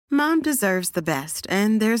Mom deserves the best,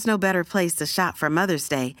 and there's no better place to shop for Mother's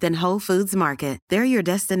Day than Whole Foods Market. They're your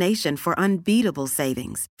destination for unbeatable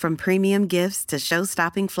savings, from premium gifts to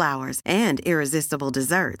show-stopping flowers and irresistible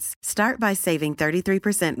desserts. Start by saving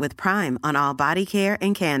 33% with Prime on all body care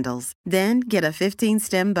and candles. Then get a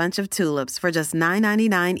 15-stem bunch of tulips for just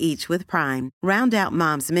 $9.99 each with Prime. Round out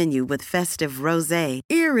Mom's menu with festive rosé,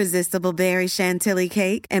 irresistible berry chantilly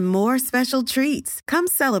cake, and more special treats. Come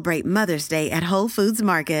celebrate Mother's Day at Whole Foods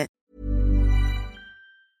Market.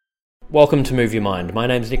 Welcome to Move Your Mind. My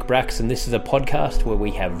name's Nick Brax, and this is a podcast where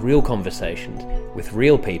we have real conversations with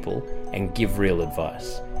real people and give real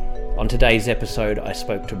advice. On today's episode, I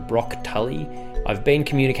spoke to Brock Tully. I've been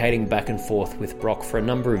communicating back and forth with Brock for a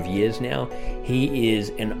number of years now. He is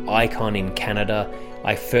an icon in Canada.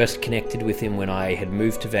 I first connected with him when I had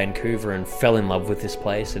moved to Vancouver and fell in love with this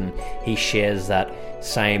place, and he shares that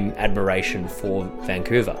same admiration for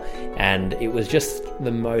Vancouver. And it was just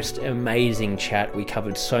the most amazing chat. We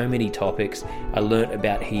covered so many topics. I learnt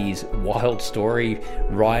about his wild story,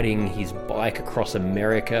 riding his bike across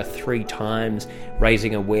America 3 times,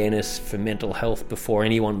 raising awareness for mental health before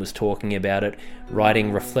anyone was talking about it,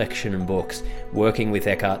 writing reflection books, working with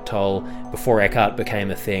Eckhart Tolle before Eckhart became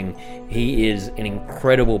a thing. He is an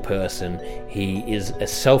incredible person. He is a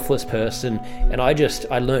selfless person, and I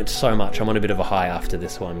learnt so much. I'm on a bit of a high after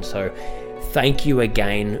this one, so thank you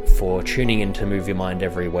again for tuning in to Move Your Mind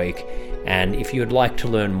every week. And if you would like to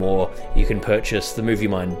learn more, you can purchase the Move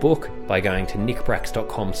Your Mind book by going to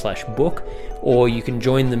nickbrax.com/book, or you can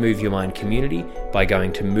join the Move Your Mind community by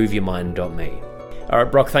going to moveyourmind.me. All right,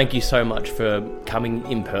 Brock, thank you so much for coming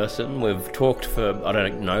in person. We've talked for I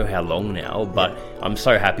don't know how long now, but I'm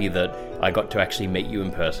so happy that I got to actually meet you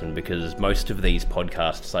in person, because most of these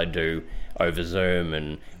podcasts I do over Zoom,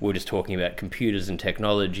 and we're just talking about computers and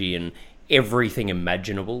technology, and everything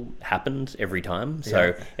imaginable happens every time.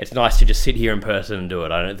 So it's nice to just sit here in person and do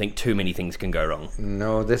it. I don't think too many things can go wrong.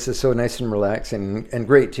 No, this is so nice and relaxing, and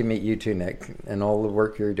great to meet you too, Nick. And all the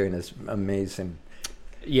work you're doing is amazing.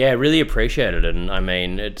 Yeah, really appreciate it. And I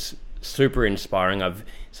mean, it's super inspiring. I've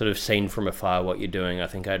sort of seen from afar what you're doing. I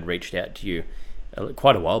think I'd reached out to you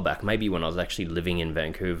quite a while back, maybe when I was actually living in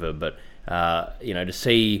Vancouver, but to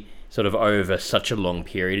see sort of over such a long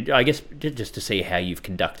period, I guess just to see how you've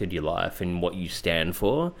conducted your life and what you stand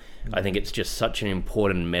for. I think it's just such an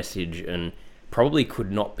important message, and probably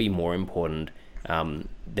could not be more important than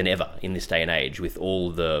ever in this day and age, with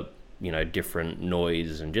all the different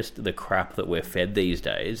noise and just the crap that we're fed these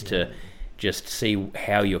days, to just see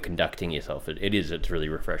how you're conducting yourself. It's really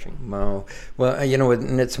refreshing. Wow. Well,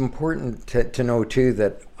 and it's important to know too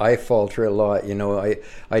that I falter a lot.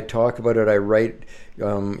 I talk about it, I write,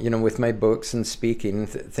 with my books and speaking,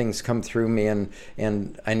 things come through me,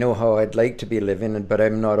 and I know how I'd like to be living, but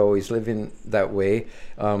I'm not always living that way.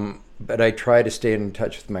 But I try to stay in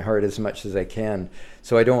touch with my heart as much as I can.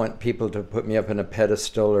 So I don't want people to put me up on a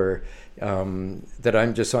pedestal, or that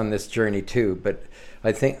I'm just on this journey too. But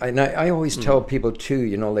I think, and I always tell people too,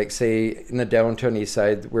 like say in the downtown east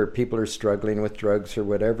side where people are struggling with drugs or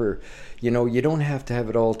whatever, you don't have to have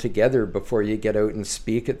it all together before you get out and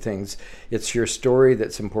speak at things. It's your story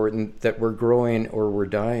that's important, that we're growing or we're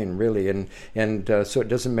dying, really. And so it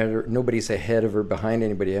doesn't matter, nobody's ahead of or behind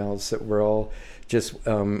anybody else, that we're all just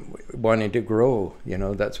wanting to grow.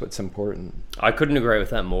 That's what's important. I couldn't agree with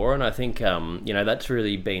that more. And I think, that's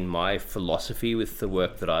really been my philosophy with the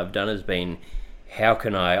work that I've done, has been, how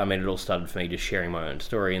can it all started for me just sharing my own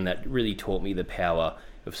story, and that really taught me the power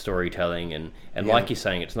of storytelling. And like you're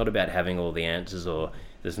saying, it's not about having all the answers, or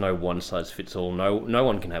there's no one size fits all. No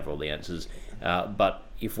one can have all the answers. But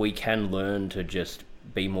if we can learn to just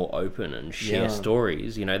be more open and share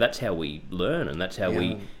stories, that's how we learn, and that's how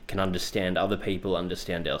we can understand other people,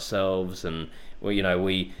 understand ourselves. And I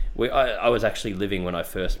was actually living, when I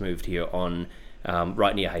first moved here, on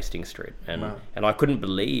right near Hastings Street, and I couldn't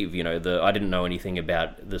believe, I didn't know anything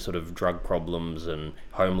about the sort of drug problems and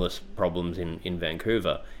homeless problems in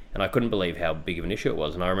Vancouver, and I couldn't believe how big of an issue it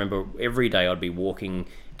was. And I remember every day I'd be walking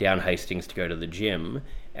down Hastings to go to the gym,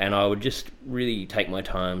 and I would just really take my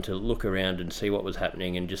time to look around and see what was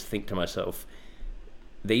happening, and just think to myself,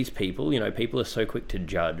 these people, people are so quick to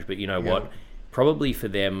judge, but what? Probably for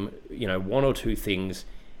them, one or two things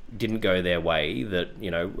didn't go their way, that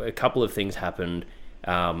a couple of things happened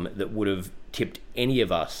that would have tipped any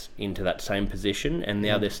of us into that same position, and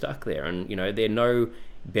now they're stuck there, and they're no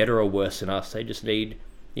better or worse than us. They just need,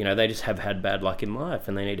 they just have had bad luck in life,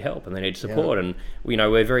 and they need help, and they need support. And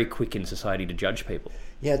we're very quick in society to judge people.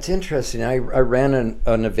 Yeah, it's interesting. I ran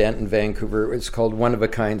an event in Vancouver. It's called One of a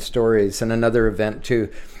Kind Stories, and another event too.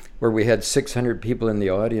 where we had 600 people in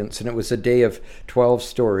the audience, and it was a day of 12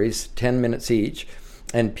 stories, 10 minutes each.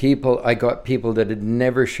 And I got people that had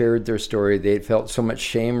never shared their story. They felt so much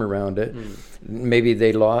shame around it. Maybe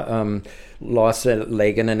they lost a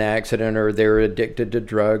leg in an accident, or they were addicted to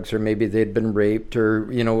drugs, or maybe they'd been raped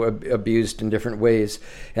or, abused in different ways,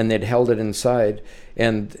 and they'd held it inside.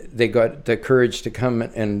 And they got the courage to come,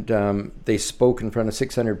 and they spoke in front of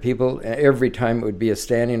 600 people. Every time it would be a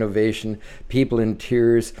standing ovation, people in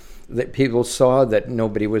tears. That people saw that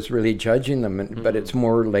nobody was really judging them, but it's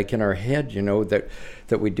more like in our head,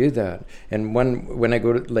 that we do that. And when I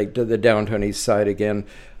go to the downtown east side again,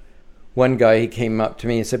 one guy, he came up to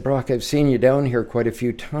me and said, "Brock, I've seen you down here quite a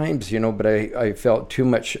few times, but I felt too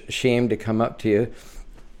much shame to come up to you.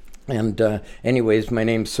 And anyways, my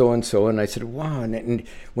name's so-and-so." And I said, "Wow." And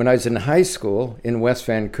when I was in high school in West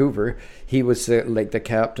Vancouver, he was the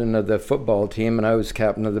captain of the football team, and I was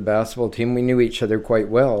captain of the basketball team. We knew each other quite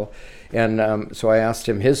well. And so I asked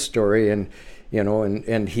him his story, and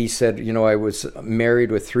he said, "I was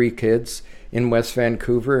married with 3 kids in West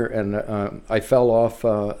Vancouver, and I fell off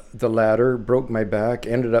the ladder, broke my back,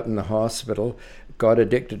 ended up in the hospital, got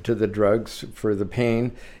addicted to the drugs for the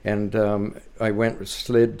pain, and I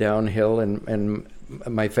slid downhill, and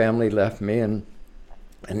my family left me, and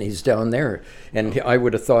he's down there." And I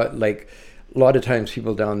would have thought, like, a lot of times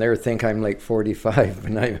people down there think I'm like 45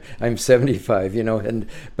 and I'm 75,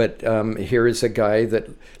 but here is a guy that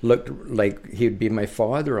looked like he'd be my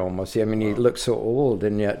father almost. I mean, he looked so old,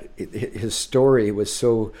 and yet his story was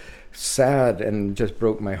so sad and just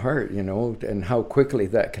broke my heart, and how quickly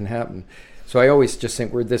that can happen. So I always just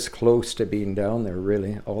think we're this close to being down there,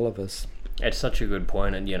 really, all of us. It's such a good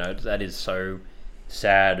point, and that is so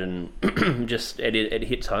sad, and just it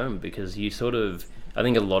hits home, because you sort of, I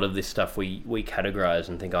think a lot of this stuff we categorize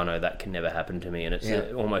and think, "Oh no, that can never happen to me," and it's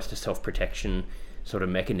almost a self-protection sort of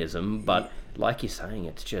mechanism. But like you're saying,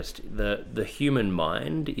 it's just the human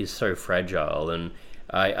mind is so fragile, and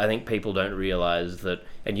I think people don't realize that.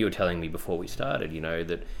 And you were telling me before we started,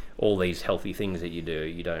 that all these healthy things that you do,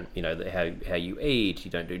 you don't, how you eat,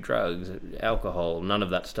 you don't do drugs, alcohol, none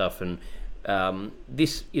of that stuff, and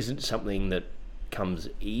this isn't something that comes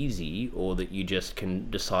easy, or that you just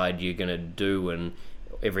can decide you're going to do and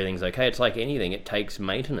everything's okay. It's like anything; it takes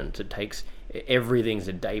maintenance. It takes everything's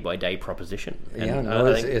a day-by-day proposition. And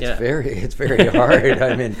it's very hard.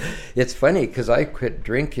 I mean, it's funny because I quit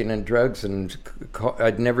drinking and drugs, and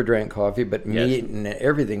I'd never drank coffee, but meat and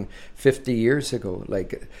everything 50 years ago.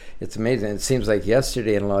 Like, it's amazing. It seems like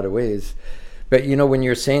yesterday in a lot of ways. But, when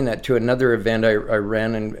you're saying that, to another event I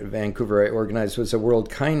ran in Vancouver, I organized, was a World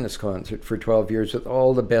Kindness Concert for 12 years with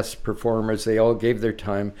all the best performers. They all gave their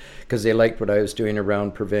time because they liked what I was doing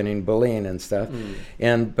around preventing bullying and stuff.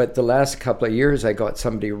 But the last couple of years, I got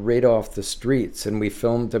somebody right off the streets, and we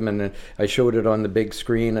filmed them, and I showed it on the big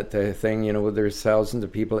screen at the thing. There's thousands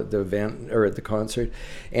of people at the event, or at the concert.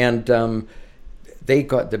 And they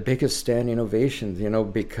got the biggest standing ovations,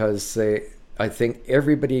 because I think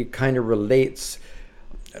everybody kind of relates.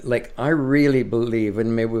 Like, I really believe,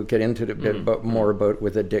 and maybe we'll get into it a bit more about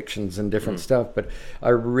with addictions and different stuff, but I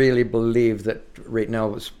really believe that right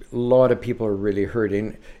now a lot of people are really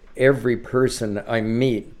hurting. Every person I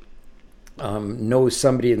meet knows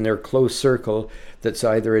somebody in their close circle that's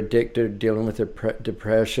either addicted, dealing with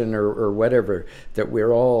depression or whatever, that we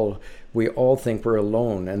all think we're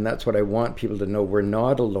alone. And that's what I want people to know. We're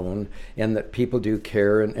not alone, and that people do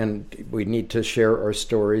care, and we need to share our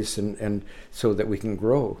stories and so that we can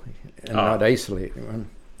grow and not isolate.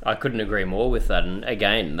 I couldn't agree more with that. And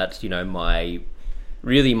again, that's, my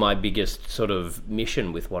biggest sort of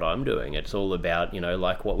mission with what I'm doing. It's all about,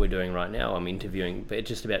 like what we're doing right now. I'm interviewing, but it's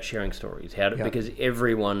just about sharing stories. Because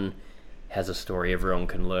everyone has a story, everyone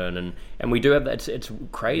can learn, and we do have that. It's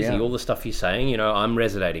crazy, all the stuff you're saying, I'm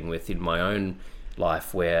resonating with in my own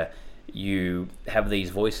life, where you have these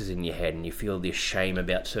voices in your head and you feel this shame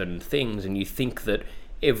about certain things, and you think that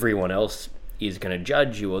everyone else is going to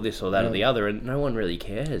judge you, or this or that or the other, and no one really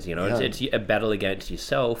cares. It's a battle against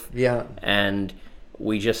yourself, and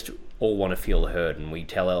we just all want to feel heard, and we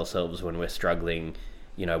tell ourselves when we're struggling,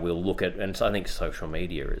 we'll look at, and so I think social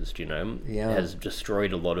media has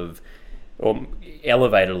destroyed a lot of, or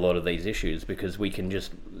elevated a lot of these issues, because we can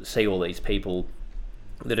just see all these people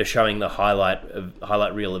that are showing the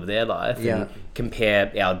highlight reel of their life, and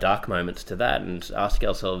compare our dark moments to that, and ask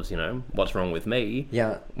ourselves, what's wrong with me?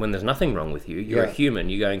 When there's nothing wrong with you. You're a human.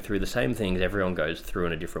 You're going through the same things everyone goes through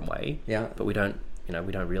in a different way. But we don't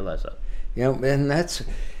realize that. And that's,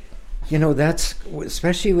 That's,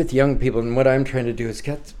 especially with young people, and what I'm trying to do is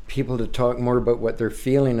get people to talk more about what they're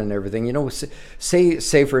feeling and everything.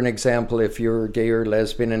 Say for an example, if you're gay or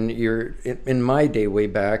lesbian, and you're in my day way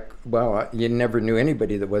back, well, you never knew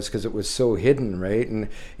anybody that was, because it was so hidden, right?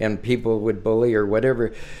 And people would bully or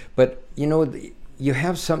whatever. But you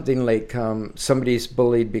have something like somebody's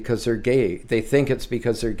bullied because they're gay. They think it's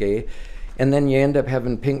because they're gay. And then you end up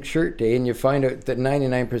having Pink Shirt Day, and you find out that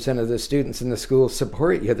 99% of the students in the school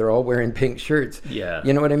support you. They're all wearing pink shirts. Yeah.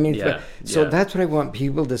 You know what I mean? Yeah. So that's what I want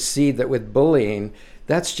people to see, that with bullying,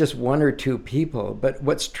 that's just one or two people. But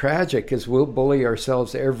what's tragic is we'll bully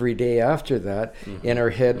ourselves every day after that in our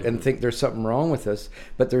head and think there's something wrong with us,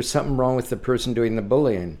 but there's something wrong with the person doing the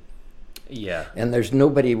bullying. Yeah. And there's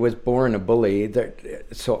nobody was born a bully.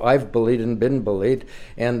 So I've bullied and been bullied.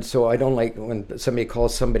 And so I don't like when somebody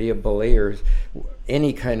calls somebody a bully or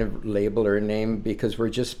any kind of label or name, because we're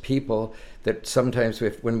just people that sometimes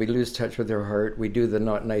when we lose touch with our heart, we do the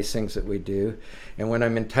not nice things that we do. And when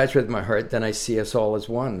I'm in touch with my heart, then I see us all as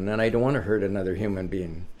one. And I don't want to hurt another human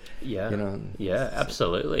being. Yeah. Yeah,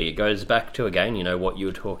 absolutely. It goes back to, again, what you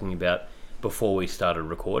were talking about before we started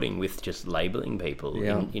recording, with just labeling people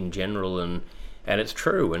in general, and it's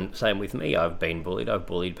true. And same with me, I've been bullied, I've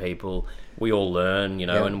bullied people. We all learn,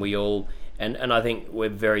 and we all, and I think we're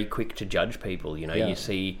very quick to judge people. You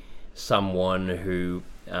see someone who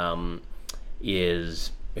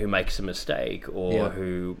makes a mistake, or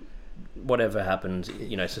who, whatever happens,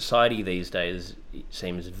 society these days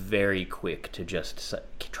seems very quick to just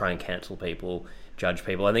try and cancel people, judge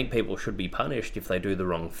people. I think people should be punished if they do the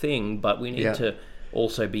wrong thing, but we need to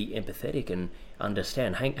also be empathetic and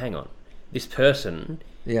understand, hang on, this person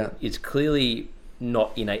is clearly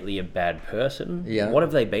not innately a bad person. What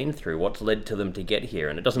have they been through? What's led to them to get here?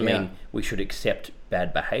 And it doesn't mean we should accept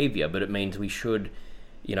bad behavior, but it means we should,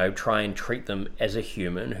 try and treat them as a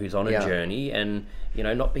human who's on a journey, and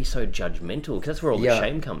not be so judgmental, because that's where all the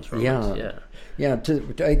shame comes from.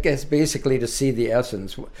 I guess basically to see the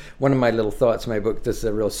essence. One of my little thoughts in my book, this is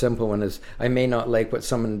a real simple one, is I may not like what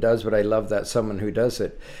someone does, but I love that someone who does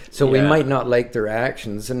it. So we might not like their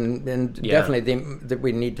actions, and definitely that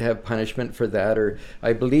we need to have punishment for that, or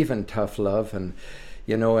I believe in tough love, and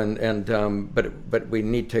but we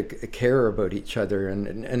need to care about each other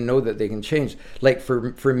and know that they can change. Like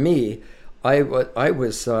for me, I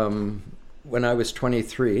was when I was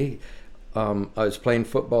 23, I was playing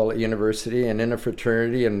football at university and in a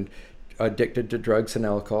fraternity and addicted to drugs and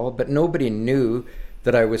alcohol, but nobody knew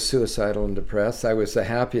that I was suicidal and depressed. I was the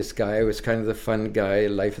happiest guy. I was kind of the fun guy,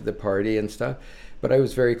 life at the party and stuff. But I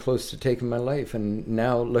was very close to taking my life, and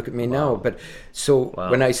now look at me now. But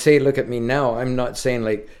when I say look at me now, I'm not saying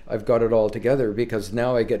like I've got it all together, because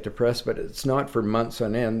now I get depressed, but it's not for months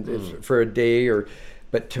on end. It's for a day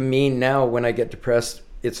but to me now, when I get depressed,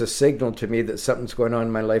 it's a signal to me that something's going on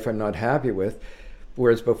in my life I'm not happy with.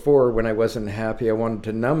 Whereas before, when I wasn't happy, I wanted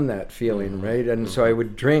to numb that feeling, right? And so I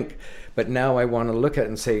would drink. But now I want to look at it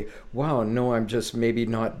and say, wow, no, I'm just maybe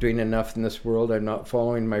not doing enough in this world. I'm not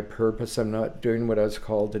following my purpose. I'm not doing what I was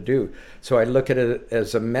called to do. So I look at it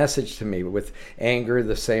as a message to me. With anger,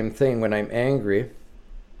 the same thing. When I'm angry,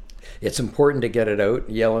 it's important to get it out,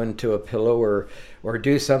 yell into a pillow or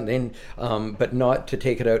do something, but not to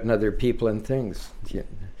take it out on other people and things.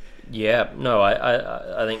 Yeah, no,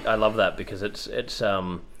 I think I love that, because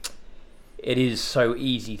it is so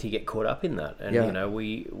easy to get caught up in that, and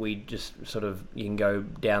we just sort of, you can go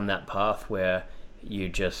down that path where you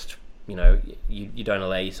just you don't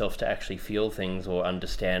allow yourself to actually feel things or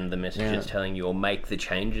understand the messages telling you, or make the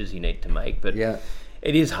changes you need to make. But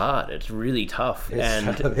it is hard. It's really tough,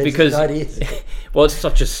 it's because not easy. Well, it's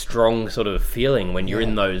such a strong sort of feeling when you're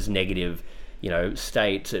in those negative,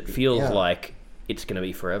 states. It feels like it's going to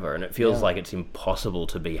be forever, and it feels like it's impossible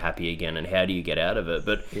to be happy again. And how do you get out of it?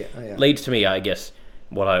 But leads to me, I guess,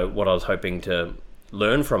 what I was hoping to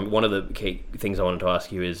learn from. One of the key things I wanted to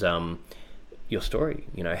ask you is your story.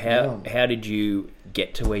 How did you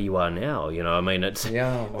get to where you are now? I mean, it's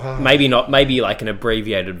maybe like an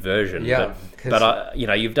abbreviated version, but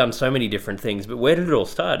you've done so many different things. But where did it all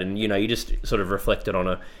start? And you just sort of reflected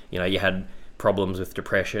on you had problems with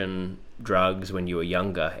depression, drugs when you were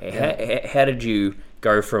younger. How did you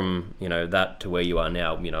go from that to where you are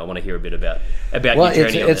now? I want to hear a bit about your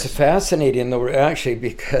journey. It's fascinating though, actually,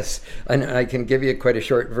 because I can give you quite a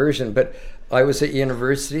short version. But I was at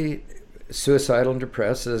university, suicidal and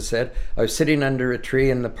depressed, as I said. I was sitting under a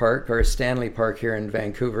tree in the park, or Stanley Park here in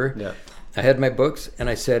Vancouver. I had my books, and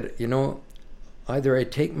I said, either I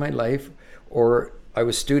take my life, or I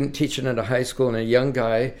was student teaching at a high school, and a young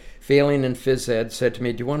guy failing in phys ed said to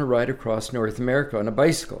me, "Do you want to ride across North America on a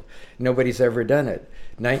bicycle? Nobody's ever done it."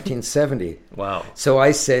 1970. Wow. So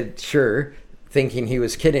I said, "Sure," thinking he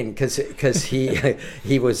was kidding, because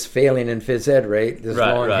he was failing in phys ed, right? This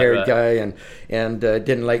long-haired guy, and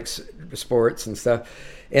didn't like sports and stuff.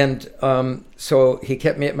 And so he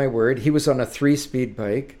kept me at my word. He was on a 3-speed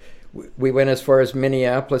bike. We went as far as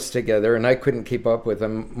Minneapolis together, and I couldn't keep up with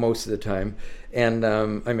him most of the time. And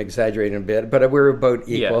I'm exaggerating a bit, but we were about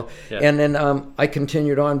equal. Yeah. And then I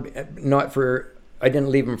continued on, I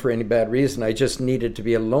didn't leave him for any bad reason. I just needed to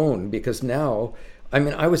be alone, because now, I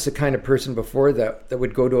mean, I was the kind of person before that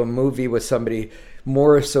would go to a movie with somebody,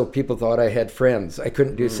 more so people thought I had friends. I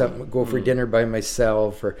couldn't do something, go for dinner by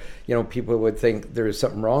myself, or, people would think there was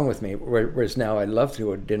something wrong with me, whereas now I love to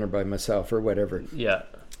go to dinner by myself or whatever. Yeah.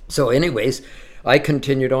 So anyways, I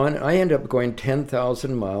continued on. I ended up going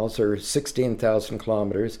 10,000 miles or 16,000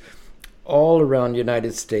 kilometers all around the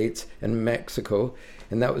United States and Mexico.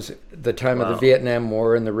 And that was the time of the Vietnam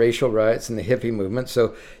War and the racial riots and the hippie movement.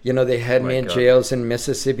 So, they had me in jails in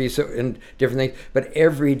Mississippi, and different things. But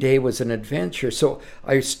every day was an adventure. So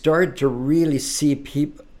I started to really see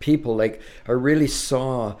people, like I really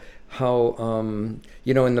saw how,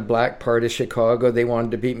 in the black part of Chicago, they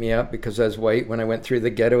wanted to beat me up because I was white when I went through the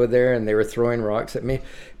ghetto there, and they were throwing rocks at me.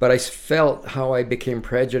 But I felt how I became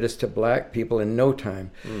prejudiced to black people in no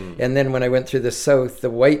time. And then when I went through the South, the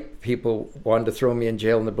white people wanted to throw me in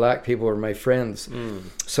jail, and the black people were my friends.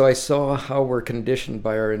 So I saw how we're conditioned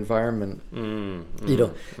by our environment.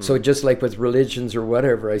 So just like with religions or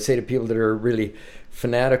whatever, I say to people that are really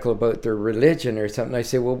fanatical about their religion or something, I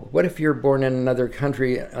say, well, what if you're born in another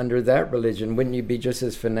country under that religion? Wouldn't you be just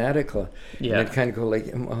as fanatical? Yeah. And I'd kind of go like,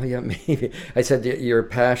 well, yeah, maybe. I said, you're a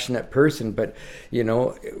passionate person, but,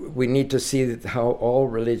 we need to see how all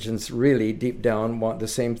religions really deep down want the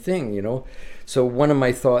same thing, So one of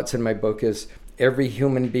my thoughts in my book is, every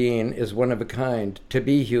human being is one of a kind. To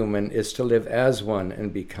be human is to live as one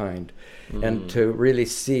and be kind. And to really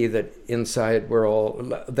see that inside we're all,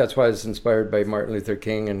 that's why I was inspired by Martin Luther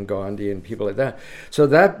King and Gandhi and people like that. So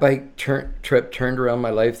that bike trip turned around my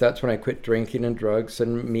life. That's when I quit drinking and drugs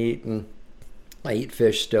and meat, and I eat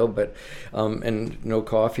fish still, but and no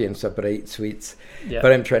coffee and stuff, but I eat sweets. Yeah.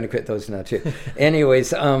 But I'm trying to quit those now too.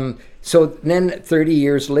 Anyways, so then 30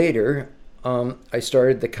 years later, I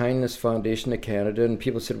started the Kindness Foundation of Canada, and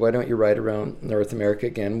people said, why don't you ride around North America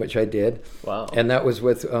again, which I did. Wow. And that was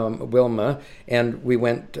with Wilma, and we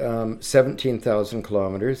went 17,000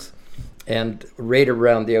 kilometers and right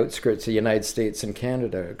around the outskirts of the United States and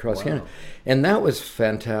Canada, across Canada. And that was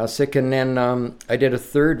fantastic. And then I did a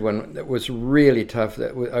third one that was really tough.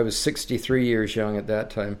 I was 63 years young at that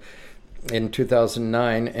time, in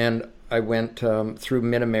 2009, and I went through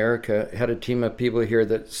Mid-America, had a team of people here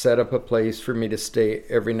that set up a place for me to stay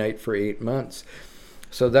every night for 8 months.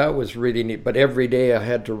 So that was really neat. But every day I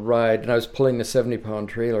had to ride, and I was pulling a 70-pound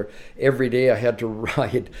trailer. Every day I had to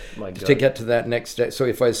ride to get to that next day. So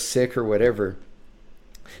if I was sick or whatever,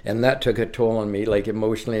 and that took a toll on me, like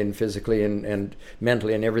emotionally and physically and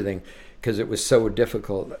mentally and everything, because it was so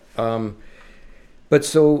difficult. But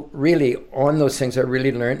so really on those things I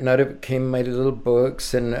really learned, and out of it came my little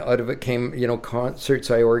books, and out of it came, concerts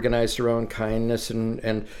I organized around kindness and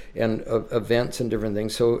events and different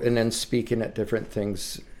things. So, and then speaking at different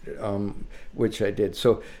things, which I did.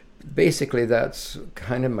 So basically that's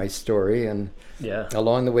kind of my story. And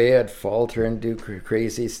along the way I'd falter and do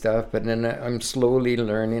crazy stuff, but then I'm slowly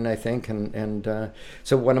learning, I think. And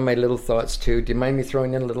so one of my little thoughts too, do you mind me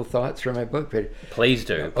throwing in little thoughts from my book? Please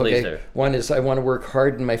do. Please do. One is, I want to work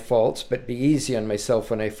hard in my faults, but be easy on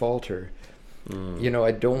myself when I falter.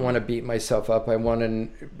 I don't want to beat myself up. I want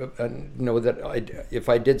to know that if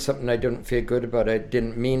I did something I didn't feel good about, I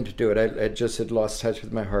didn't mean to do it. I just had lost touch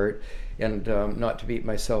with my heart, and not to beat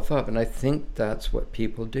myself up. And I think that's what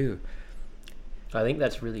people do. I think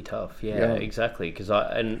that's really tough. Yeah. Exactly. Because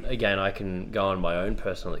I can go on my own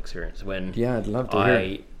personal experience when. Yeah, I'd love to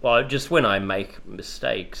hear. Well, just when I make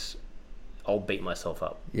mistakes, I'll beat myself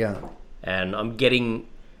up. Yeah. And I'm getting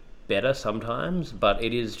better sometimes, but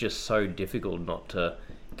it is just so difficult not to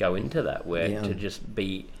go into that, to just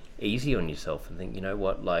be easy on yourself and think,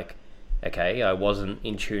 okay, I wasn't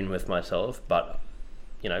in tune with myself, but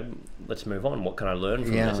let's move on. What can I learn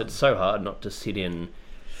from this? It's so hard not to sit in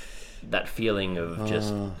that feeling of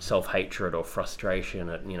just self-hatred or frustration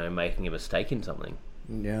at making a mistake in something.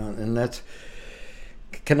 And that's,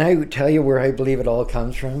 can I tell you where I believe it all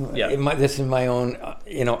comes from? This is my own,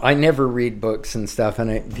 I never read books and stuff,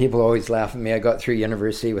 and people always laugh at me. I got through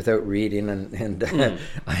university without reading, and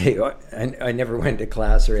I never went to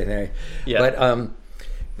class or anything. But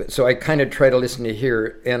So I kind of try to listen to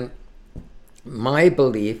here. And my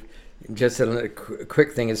belief, just a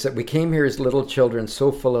quick thing, is that we came here as little children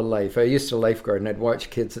so full of life. I used to lifeguard and I'd watch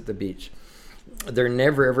kids at the beach. They're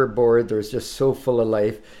never ever bored. They're just so full of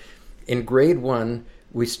life. In grade 1,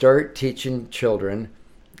 we start teaching children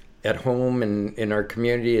at home and in our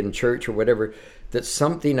community and church or whatever, that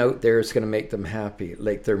something out there is going to make them happy,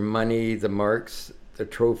 like their money, the marks, the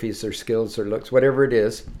trophies, their skills, their looks, whatever it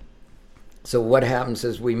is. So what happens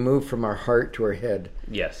is we move from our heart to our head.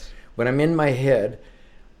 Yes. When I'm in my head,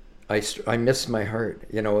 I miss my heart.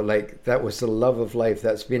 Like that was the love of life.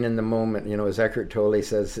 That's been in the moment, as Eckhart Tolle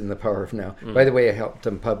says in The Power of Now. By the way, I helped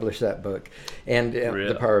him publish that book. And really?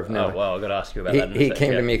 The Power of Now. Oh, well, I've got to ask you about that. He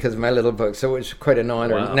came to me because of my little book. So it was quite an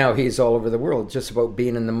honor. Wow. Now he's all over the world, just about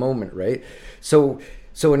being in the moment, right? So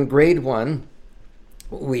in grade 1,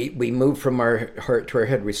 we move from our heart to our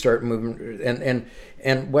head. We start moving.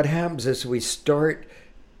 And what happens is we start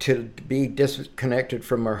to be disconnected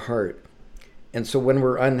from our heart. And so when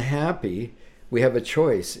we're unhappy, we have a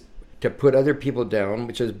choice to put other people down,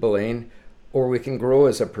 which is bullying, or we can grow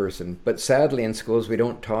as a person. But sadly, in schools, we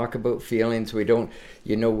don't talk about feelings. We don't,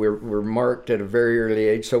 we're marked at a very early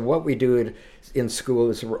age. So what we do in school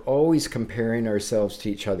is we're always comparing ourselves to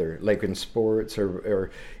each other, like in sports or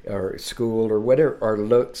school or whatever, our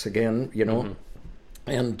looks again,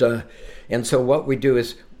 Mm-hmm. And so what we do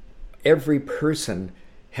is every person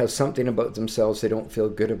has something about themselves they don't feel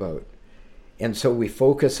good about. And so we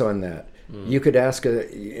focus on that. You could ask,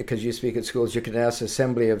 because you speak at schools, you could ask an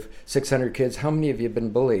assembly of 600 kids, how many of you have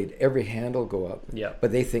been bullied? Every hand will go up. Yeah.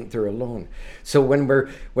 But they think they're alone. So when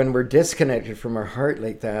we're disconnected from our heart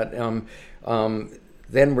like that,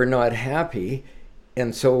 then we're not happy.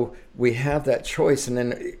 And so we have that choice, and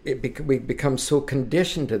then we become so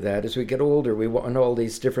conditioned to that as we get older. We want all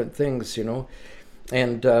these different things,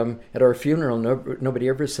 And at our funeral, nobody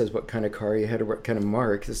ever says what kind of car you had or what kind of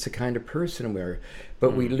mark. It's the kind of person we are.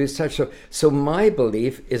 But we lose touch. So my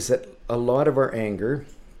belief is that a lot of our anger,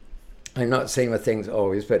 I'm not saying with things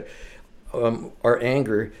always, but our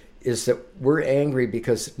anger is that we're angry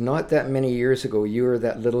because not that many years ago, you were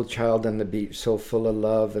that little child on the beach, so full of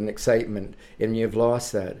love and excitement, and you've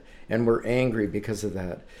lost that. And we're angry because of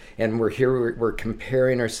that. And we're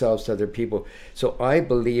comparing ourselves to other people. So I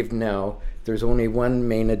believe now there's only one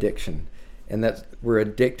main addiction, and that's we're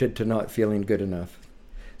addicted to not feeling good enough.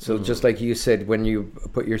 So just like you said, when you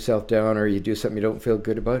put yourself down or you do something you don't feel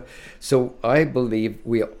good about. So I believe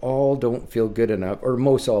we all don't feel good enough, or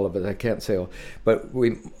most all of us, I can't say all, but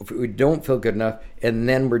we don't feel good enough, and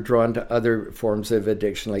then we're drawn to other forms of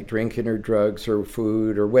addiction like drinking or drugs or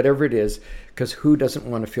food or whatever it is, because who doesn't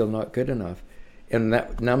want to feel not good enough? And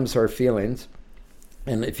that numbs our feelings.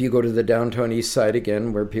 And if you go to the downtown east side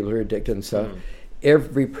again, where people are addicted and stuff,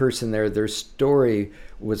 every person there, their story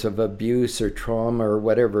was of abuse or trauma or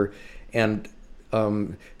whatever, and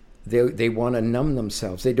they want to numb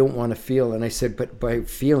themselves. They don't want to feel. And I said, but by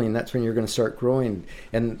feeling, that's when you're going to start growing.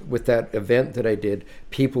 And with that event that I did,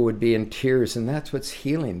 people would be in tears, and that's what's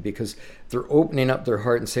healing, because they're opening up their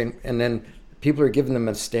heart and saying, and then people are giving them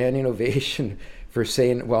a standing ovation for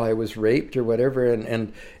saying, well, I was raped or whatever,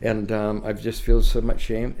 and I just feel so much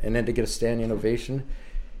shame. And then to get a standing ovation,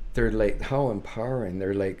 they're like, how empowering.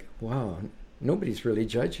 They're like, wow, nobody's really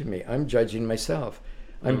judging me. I'm judging myself.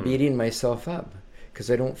 I'm beating myself up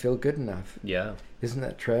because I don't feel good enough. Yeah. Isn't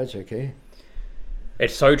that tragic, eh?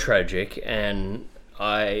 It's so tragic, and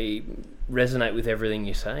I resonate with everything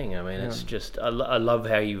you're saying. I mean, it's just, I love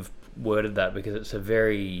how you've worded that, because it's a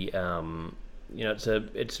very,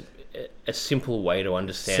 it's a simple way to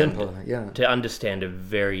understand. Simple, yeah. To understand a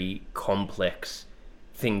very complex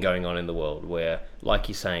thing going on in the world, where, like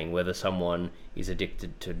you're saying, whether someone is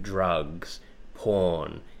addicted to drugs,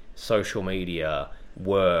 porn, social media,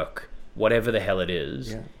 work, whatever the hell it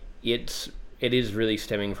is, it is really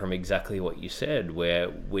stemming from exactly what you said, where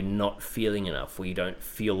we're not feeling enough, we don't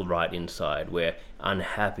feel right inside, we're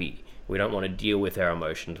unhappy, we don't want to deal with our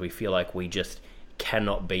emotions, we feel like we just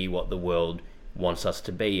cannot be what the world wants us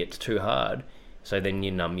to be, it's too hard. So then you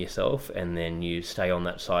numb yourself, and then you stay on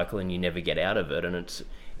that cycle, and you never get out of it, and it's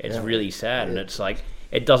really sad. And it's like,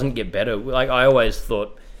 it doesn't get better. Like, I always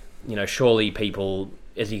thought, surely people,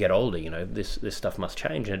 as you get older, this stuff must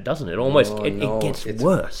change, and it doesn't. It almost it gets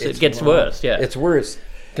worse. It gets worse. Yeah, it's worse.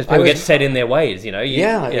 Because people get set in their ways,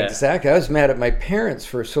 Exactly. I was mad at my parents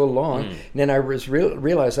for so long, and then I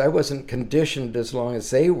realized I wasn't conditioned as long as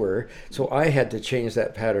they were, so I had to change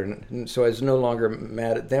that pattern. And so I was no longer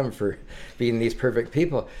mad at them for being these perfect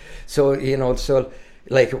people. So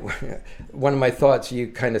like one of my thoughts, you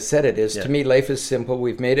kind of said it, is Yeah. to me life is simple.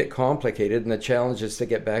 We've made it complicated, and the challenge is to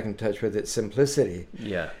get back in touch with its simplicity.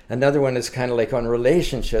 Yeah. Another one is kind of like on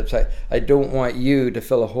relationships. I don't want you to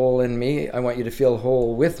fill a hole in me. I want you to fill a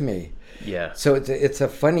hole with me. Yeah. So it's a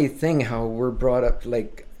funny thing how we're brought up,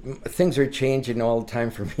 like things are changing all the time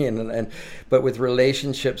for me, but with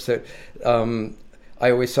relationships that I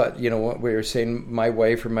always thought, what we were saying, my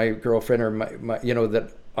wife or my girlfriend or my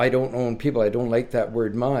that I don't own people. I don't like that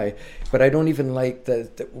word "my," but I don't even like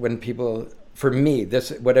that when people. For me,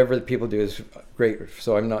 this whatever the people do is great.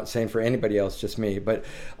 So I'm not saying for anybody else, just me. But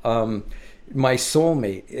my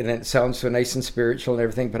soulmate, and it sounds so nice and spiritual and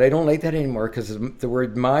everything, but I don't like that anymore because the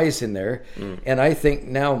word "my" is in there. And I think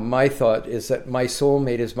now my thought is that my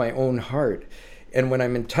soulmate is my own heart, and when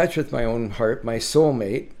I'm in touch with my own heart, my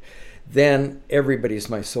soulmate, then everybody's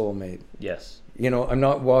my soulmate. Yes. I'm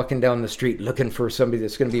not walking down the street looking for somebody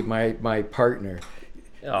that's going to be my partner.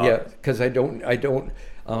 Oh. Yeah, because I don't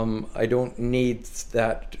need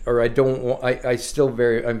that, or I don't want.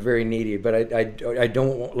 I'm very needy, but I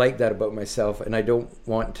don't like that about myself, and I don't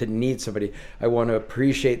want to need somebody. I want to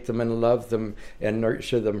appreciate them and love them and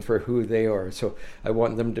nurture them for who they are. So I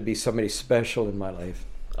want them to be somebody special in my life.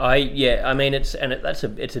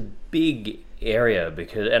 It's a big area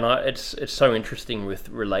because it's so interesting with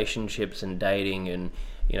relationships and dating, and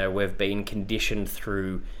we've been conditioned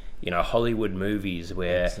through Hollywood movies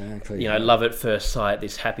where exactly, love at first sight,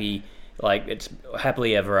 this happy, like it's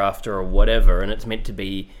happily ever after or whatever, and it's meant to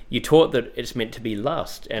be, you're taught that it's meant to be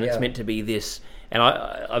lust, and it's meant to be this. And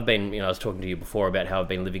I've been, I was talking to you before about how I've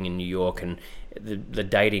been living in New York, and the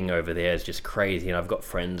dating over there is just crazy. And I've got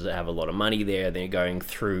friends that have a lot of money there. They're going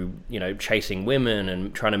through, chasing women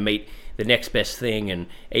and trying to meet the next best thing. And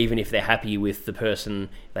even if they're happy with the person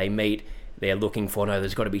they meet, they're looking for, no,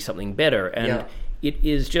 there's got to be something better. And it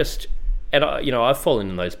is just, and I've fallen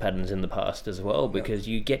in those patterns in the past as well, because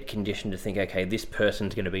you get conditioned to think, okay, this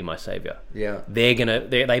person's going to be my savior. Yeah. They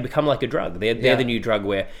become like a drug. They're the new drug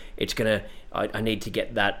where it's going to, I need to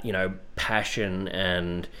get that, passion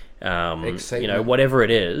and, excitement. whatever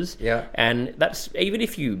it is. Yeah. And that's, even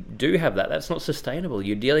if you do have that, that's not sustainable.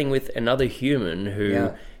 You're dealing with another human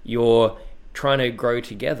who you're trying to grow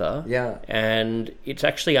together. Yeah. And it's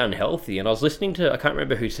actually unhealthy. And I was listening to, I can't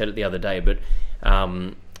remember who said it the other day, but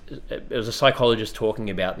it was a psychologist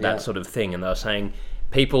talking about that sort of thing. And they were saying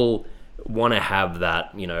people want to have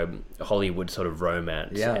that, Hollywood sort of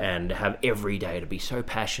romance and have every day to be so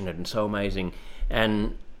passionate and so amazing.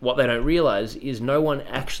 And what they don't realize is no one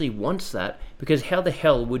actually wants that, because how the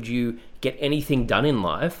hell would you get anything done in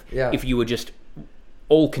life if you were just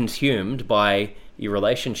all consumed by your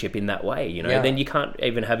relationship in that way? Then you can't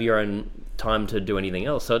even have your own time to do anything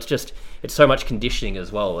else. So it's so much conditioning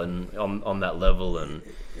as well, and on that level. And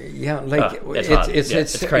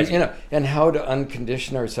it's crazy, and how to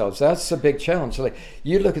uncondition ourselves. That's a big challenge. Like,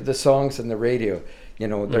 you look at the songs on the radio,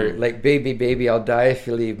 they're like, baby, baby, I'll die if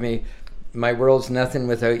you leave me. My world's nothing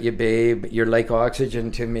without you, babe. You're like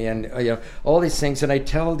oxygen to me, and all these things. And I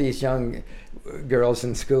tell these young girls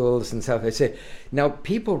in schools and stuff, I say, now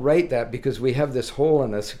people write that because we have this hole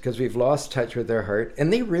in us, because we've lost touch with their heart,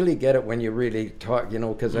 and they really get it when you really talk,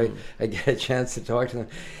 because I get a chance to talk to them.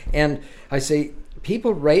 And I say,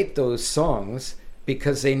 people write those songs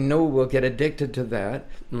because they know we'll get addicted to that.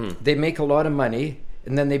 They make a lot of money,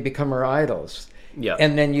 and then they become our idols. Yeah.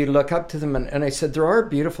 And then you look up to them, and I said, there are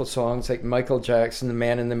beautiful songs like Michael Jackson, The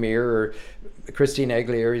Man in the Mirror, or Christine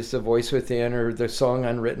Aguilera's The Voice Within, or the song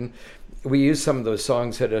Unwritten. We use some of those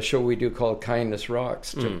songs at a show we do called Kindness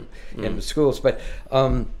Rocks in the schools. But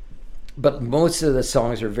most of the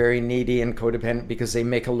songs are very needy and codependent because they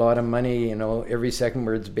make a lot of money. Every second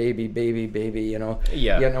word's baby, baby, baby.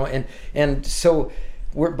 And so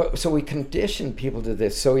we condition people to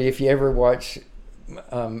this. So if you ever watch.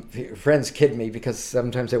 Friends kid me because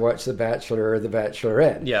sometimes I watch The Bachelor or The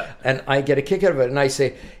Bachelorette, and I get a kick out of it, and I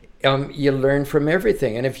say, you learn from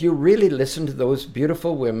everything. And if you really listen to those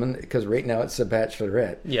beautiful women, because right now it's The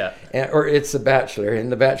Bachelorette, or it's The Bachelor and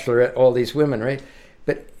The Bachelorette, all these women, right?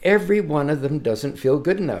 But every one of them doesn't feel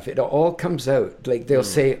good enough. It all comes out. Like, they'll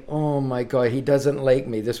say, oh my God, he doesn't like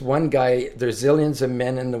me. This one guy, there's zillions of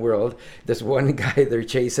men in the world. This one guy they're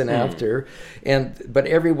chasing after. But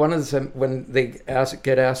every one of them, when they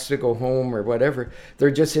get asked to go home or whatever, they're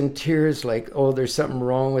just in tears, like, oh, there's something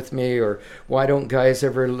wrong with me, or why don't guys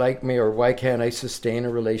ever like me, or why can't I sustain a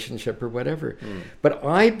relationship, or whatever. But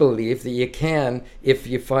I believe that you can, if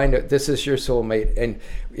you find out this is your soulmate, and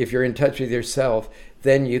if you're in touch with yourself,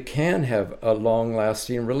 then you can have a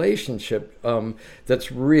long-lasting relationship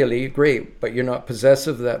that's really great. But you're not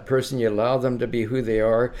possessive of that person. You allow them to be who they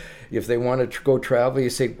are. If they want to go travel, you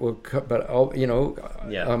say, well, but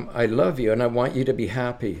I love you and I want you to be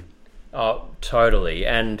happy. Oh, totally.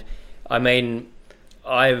 And I mean,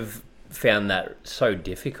 I've found that so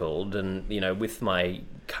difficult, and with my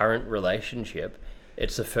current relationship,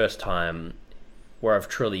 it's the first time where I've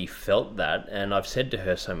truly felt that. And I've said to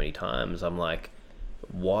her so many times, I'm like,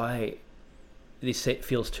 why this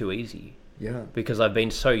feels too easy? Yeah, because I've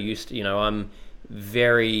been so used to, I'm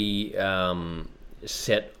very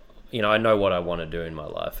set. I know what I want to do in my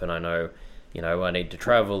life, and I know I need to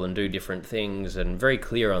travel and do different things, and very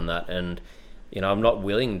clear on that. And I'm not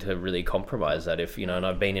willing to really compromise that. If and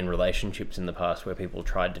I've been in relationships in the past where people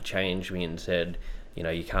tried to change me and said,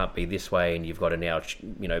 you can't be this way, and you've got to now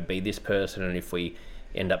be this person, and if we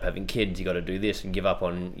end up having kids, you got to do this and give up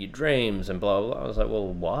on your dreams and blah blah blah. I was like, well,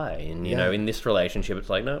 why? And in this relationship, it's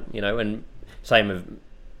like, no, and same of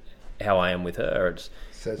how I am with her.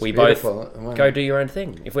 We beautiful. Both go do your own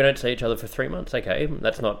thing. If we don't see each other for 3 months, okay,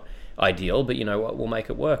 that's not ideal, but you know what, we'll make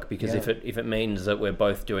it work, because if it means that we're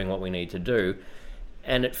both doing what we need to do,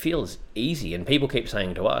 and it feels easy. And people keep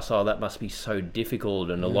saying to us, oh, that must be so difficult,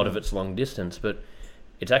 and a lot of it's long distance, but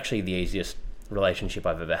it's actually the easiest relationship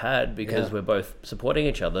I've ever had, because we're both supporting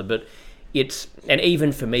each other. But and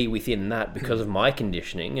even for me within that, because of my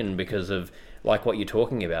conditioning and because of like what you're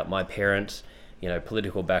talking about, my parents,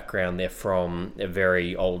 political background, they're from a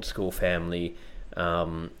very old school family.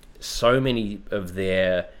 So many of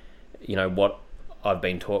their, what I've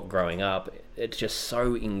been taught growing up, it's just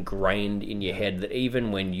so ingrained in your head that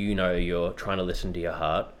even when you're trying to listen to your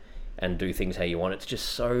heart and do things how you want, it's just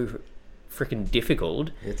so freaking difficult,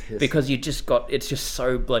 because it's just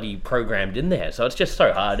so bloody programmed in there. So it's just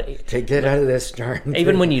so hard to get out of this darn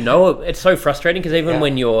even when it's so frustrating, because even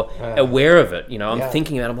when you're aware of it, I'm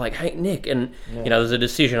thinking about it, I'm like, hey Nick, and there's a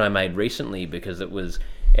decision I made recently, because it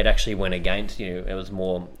actually went against, it was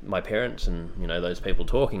more my parents and those people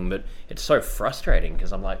talking, but it's so frustrating,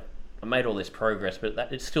 because I'm like, I made all this progress, but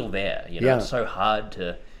it's still there. It's so hard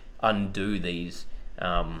to undo this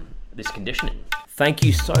conditioning. Thank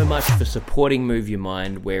you so much for supporting Move Your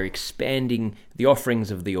Mind. We're expanding the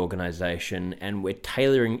offerings of the organisation, and we're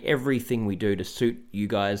tailoring everything we do to suit you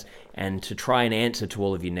guys and to try and answer to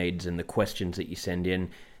all of your needs and the questions that you send in.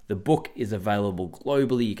 The book is available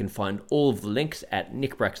globally. You can find all of the links at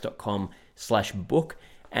nickbracks.com/book.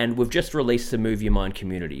 And we've just released the Move Your Mind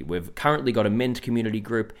community. We've currently got a men's community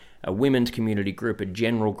group, a women's community group, a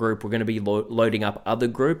general group. We're going to be loading up other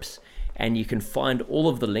groups. And you can find all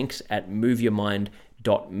of the links at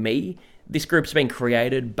moveyourmind.me. This group's been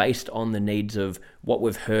created based on the needs of what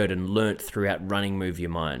we've heard and learnt throughout running Move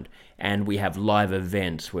Your Mind. And we have live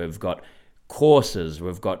events, we've got courses,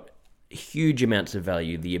 we've got huge amounts of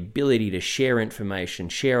value, the ability to share information,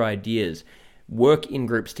 share ideas, work in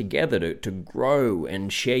groups together to grow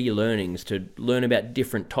and share your learnings, to learn about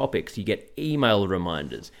different topics. You get email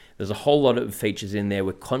reminders. There's a whole lot of features in there.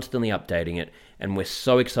 We're constantly updating it, and we're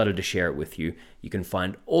so excited to share it with you. You can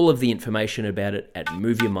find all of the information about it at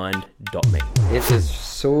moveyourmind.me. It is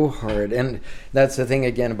so hard, and that's the thing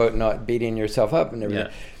again about not beating yourself up and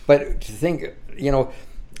everything. But to think,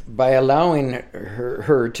 by allowing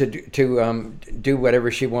her to do whatever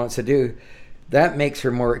she wants to do, that makes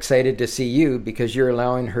her more excited to see you, because you're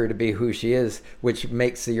allowing her to be who she is, which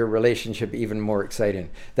makes your relationship even more exciting.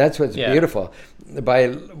 That's what's beautiful.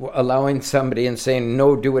 By allowing somebody and saying,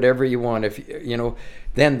 no, do whatever you want,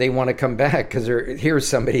 then they want to come back, because here's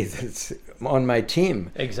somebody that's on my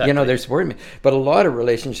team. Exactly. They're supporting me. But a lot of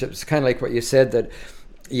relationships, kind of like what you said, that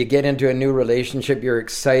you get into a new relationship, you're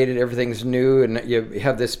excited, everything's new, and you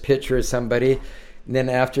have this picture of somebody. And then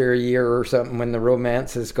after a year or something, when the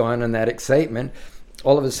romance is gone and that excitement,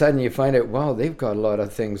 all of a sudden you find out, wow, they've got a lot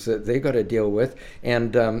of things that they got to deal with,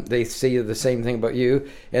 and they see the same thing about you,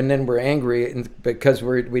 and then we're angry because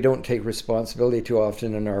we don't take responsibility too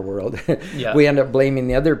often in our world. We end up blaming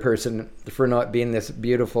the other person for not being this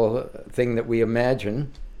beautiful thing that we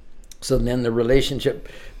imagine. So then the relationship,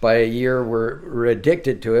 by a year, we're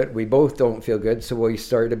addicted to it. We both don't feel good, so we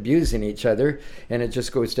start abusing each other, and it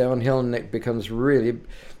just goes downhill, and it becomes really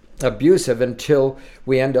abusive until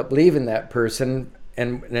we end up leaving that person,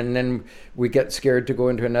 and then we get scared to go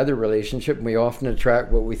into another relationship, and we often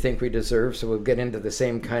attract what we think we deserve, so we'll get into the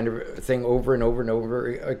same kind of thing over and over and over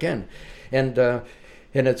again. And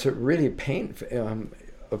it's a really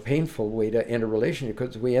a painful way to end a relationship,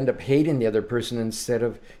 because we end up hating the other person instead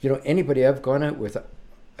of, anybody I've gone out with,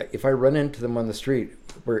 if I run into them on the street,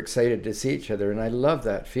 we're excited to see each other, and I love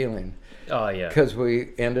that feeling. Oh, yeah. Because we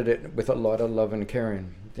ended it with a lot of love and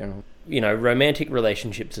caring, you know. You know, romantic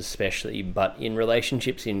relationships especially, but in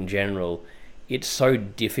relationships in general, it's so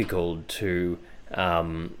difficult to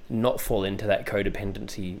not fall into that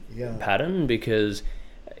codependency pattern, because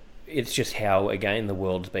it's just how, again, the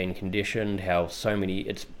world's been conditioned, how so many,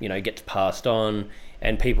 it's, you know, gets passed on,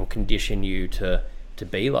 and people condition you to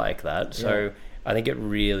be like that. So I think it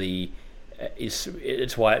really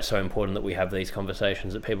it's why it's so important that we have these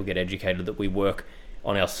conversations, that people get educated, that we work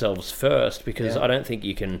on ourselves first, because I don't think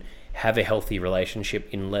you can have a healthy relationship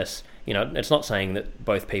unless, you know, it's not saying that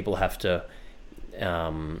both people have to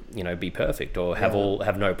you know, be perfect or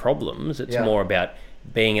have no problems. It's more about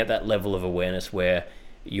being at that level of awareness where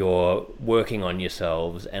you're working on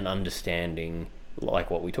yourselves and understanding, like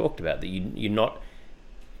what we talked about, that you're not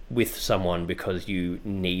with someone because you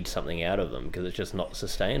need something out of them, because it's just not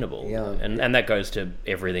sustainable. And that goes to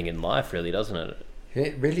everything in life, really, doesn't it?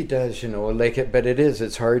 It really does, you know, like it, but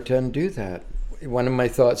it's hard to undo that. One of my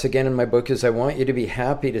thoughts again in my book is, I want you to be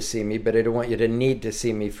happy to see me, but I don't want you to need to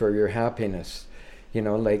see me for your happiness. You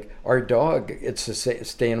know, like our dog, it's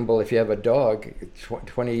sustainable. If you have a dog,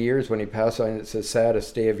 20 years when he passed on, it's the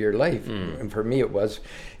saddest day of your life. And for me it was.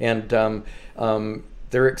 And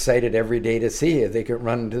they're excited every day to see you. They can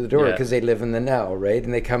run to the door because they live in the now, right?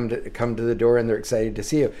 And they come to the door and they're excited to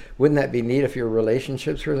see you. Wouldn't that be neat if your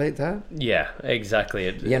relationships were like that? Yeah, exactly.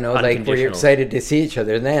 You know, like where you're excited to see each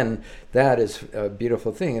other, then that is a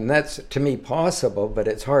beautiful thing. And that's, to me, possible, but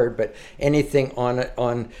it's hard. But anything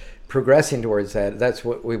on progressing towards that, that's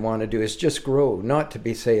what we want to do, is just grow. Not to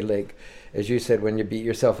be, say, like, as you said, when you beat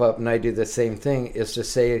yourself up, and I do the same thing, is to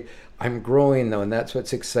say, I'm growing though, and that's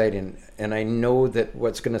what's exciting. And I know that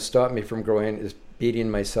what's going to stop me from growing is beating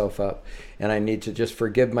myself up. And I need to just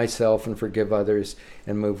forgive myself and forgive others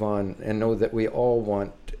and move on, and know that we all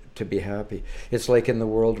want to be happy. It's like in the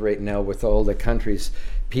world right now with all the countries,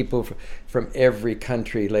 people from every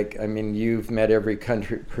country, like, I mean, you've met every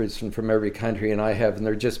person from every country, and I have, and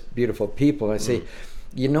they're just beautiful people. And I say,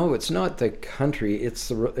 you know, it's not the country, it's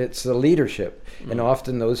the leadership. And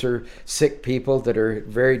often those are sick people that are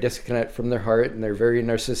very disconnected from their heart, and they're very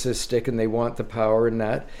narcissistic, and they want the power and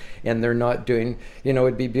that, and they're not doing, you know,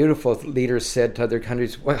 it'd be beautiful if leaders said to other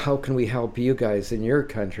countries, well, how can we help you guys in your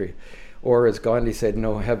country? Or as Gandhi said,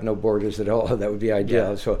 no, have no borders at all. That would be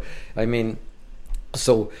ideal. So, I mean,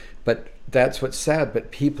 but that's what's sad.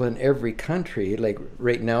 But people in every country, like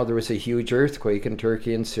right now, there was a huge earthquake in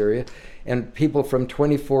Turkey and Syria, and people from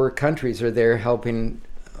 24 countries are there helping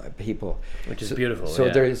people, which is beautiful. So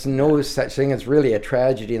there's no such thing as really a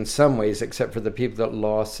tragedy in some ways, except for the people that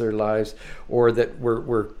lost their lives, or that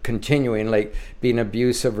we're continuing, like being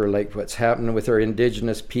abusive, or like what's happening with our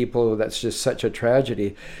indigenous people. That's just such a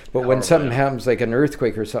tragedy. But when something happens, like an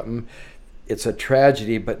earthquake or something, it's a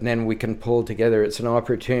tragedy, but then we can pull together. It's an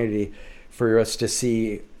opportunity for us to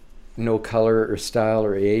see no color or style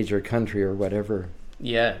or age or country or whatever.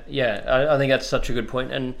 I think that's such a good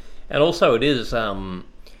point. And also it is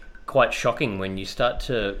quite shocking when you start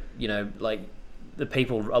to, you know, like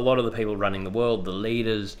a lot of the people running the world, the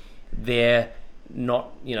leaders, they're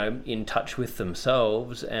not, you know, in touch with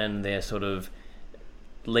themselves, and they're sort of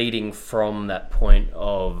leading from that point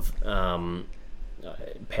of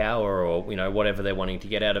power, or, you know, whatever they're wanting to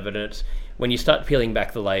get out of it. And it's when you start peeling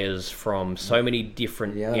back the layers from so many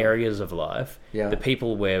different areas of life, the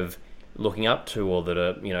people we're looking up to, or that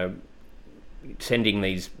are, you know, sending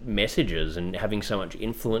these messages and having so much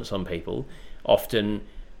influence on people, often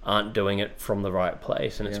aren't doing it from the right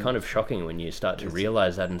place. And it's kind of shocking when you start to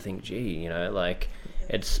realize that and think, gee, you know, like,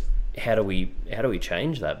 it's how do we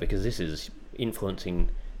change that, because this is influencing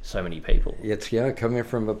so many people. It's coming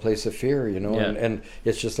from a place of fear, you know, and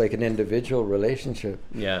it's just like an individual relationship.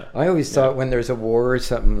 I always thought when there's a war or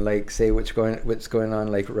something, like, say what's going on,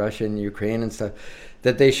 like Russia and Ukraine and stuff,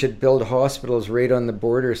 that they should build hospitals right on the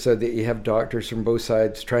border, so that you have doctors from both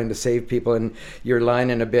sides trying to save people, and you're lying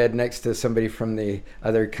in a bed next to somebody from the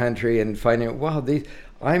other country and finding out, wow,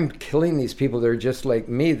 I'm killing these people. They're just like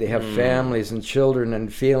me. They have families and children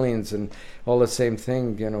and feelings and all the same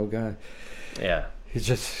thing, you know. God. It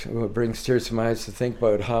just brings tears to my eyes to think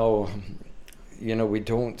about how, you know, we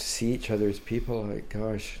don't see each other as people. Like,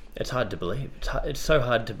 gosh. It's hard to believe. It's so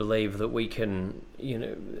hard to believe that we can, you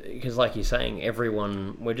know, because like you're saying,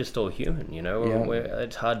 we're just all human, you know.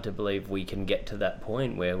 It's hard to believe we can get to that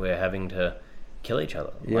point where we're having to kill each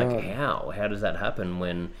other. Like, how does that happen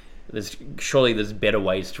when there's better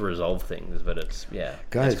ways to resolve things, but it's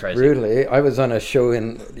Guys, it's crazy. brutally. I was on a show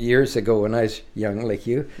years ago when I was young, like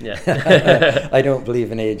you. Yeah. I don't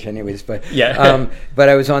believe in age, anyways. But yeah. But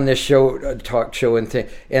I was on this show, a talk show, and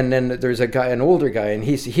then there's a guy, an older guy, and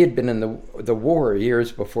he had been in the war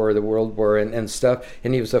years before the World War and stuff,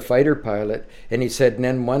 and he was a fighter pilot, and he said, and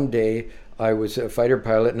then one day, I was a fighter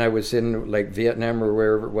pilot and I was in like Vietnam or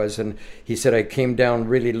wherever it was, and he said I came down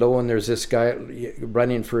really low and there's this guy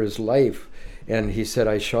running for his life, and he said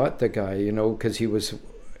I shot the guy, because he was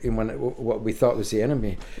in what we thought was the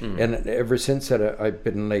enemy. And ever since that I've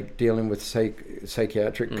been like dealing with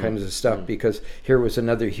psychiatric kinds of stuff, because here was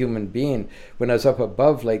another human being. When I was up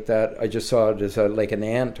above like that, I just saw it as like an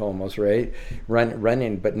ant almost, right,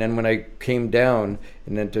 running. But then when I came down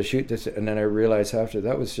and then to shoot this, and then I realized after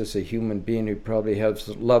that was just a human being who probably has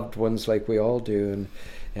loved ones like we all do,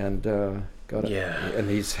 and got it. And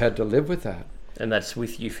he's had to live with that. And that's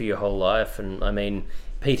with you for your whole life. And I mean,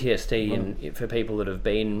 PTSD and for people that have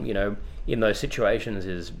been, in those situations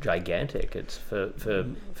is gigantic. It's for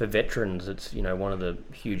veterans. It's one of the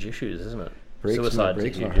huge issues, isn't it? Suicide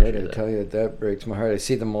breaks my heart. I tell you, that breaks my heart. I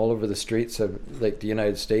see them all over the streets of like the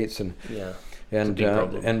United States, and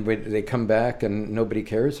they come back and nobody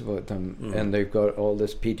cares about them, and they've got all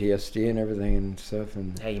this PTSD and everything and stuff.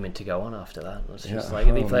 And how are you meant to go on after that? It's just like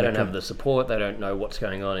if they don't have the support, they don't know what's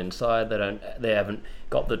going on inside. They haven't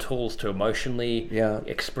got the tools to emotionally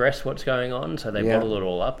express what's going on, so they bottle it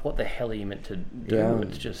all up. What the hell are you meant to do?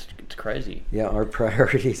 It's crazy. Yeah, our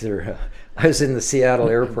priorities are. I was in the Seattle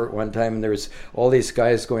airport one time, and there was all these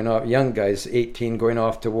guys going off, young guys, 18, going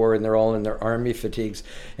off to war, and they're all in their army fatigues,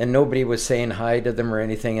 and nobody was saying hi to them or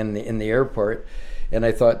anything in the airport. And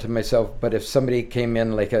I thought to myself, but if somebody came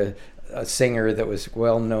in like a singer that was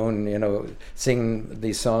well known, singing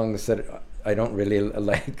these songs that I don't really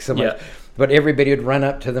like so much, but everybody would run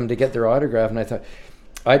up to them to get their autograph, and I thought,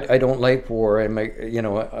 I don't like war. I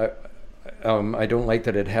don't like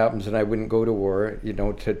that it happens, and I wouldn't go to war,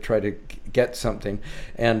 to try to get something.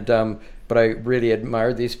 And but I really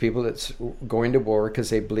admire these people that's going to war because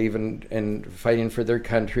they believe in fighting for their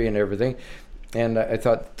country and everything. And I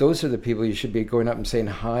thought those are the people you should be going up and saying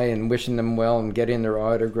hi and wishing them well and getting their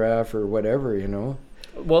autograph or whatever,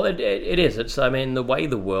 Well, it is. It's, I mean, the way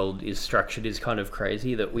the world is structured is kind of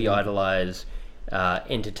crazy, that we idolize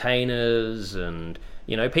entertainers and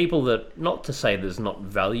people that, not to say there's not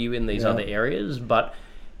value in these other areas, but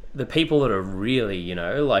the people that are really,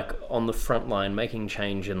 like on the front line making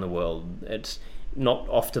change in the world, it's not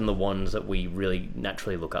often the ones that we really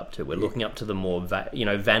naturally look up to. We're looking up to the more,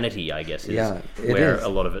 vanity, I guess, is where a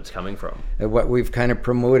lot of it's coming from. What we've kind of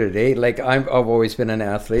promoted, eh? Like I've always been an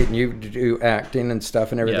athlete, and you do acting and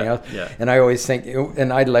stuff and everything else. Yeah. And I always think,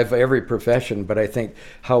 and I love every profession, but I think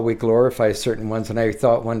how we glorify certain ones. And I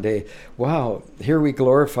thought one day, wow, here we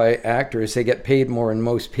glorify actors. They get paid more than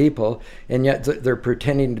most people, and yet they're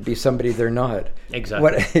pretending to be somebody they're not.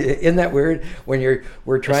 Exactly. Isn't that weird? When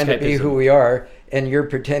we're trying to be who we are, and you're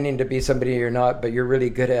pretending to be somebody you're not, but you're really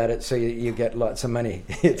good at it, so you get lots of money.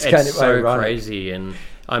 It's kind of so ironic. Crazy. And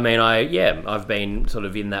I mean, I've been sort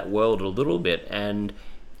of in that world a little bit, and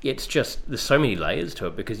it's just, there's so many layers to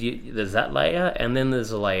it, because there's that layer, and then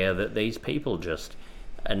there's a layer that these people just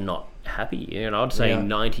are not happy. I'd say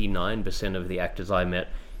 99% of the actors I met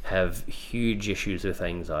have huge issues with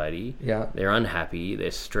anxiety. Yeah. They're unhappy,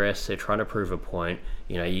 they're stressed, they're trying to prove a point.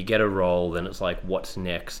 You get a role, then it's like, what's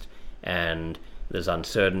next? And there's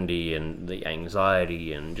uncertainty and the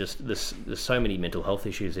anxiety, and just there's so many mental health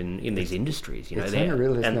issues in these industries. It's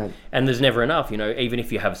unreal, isn't it? And there's never enough. Even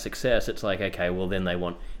if you have success, it's like, okay, well then they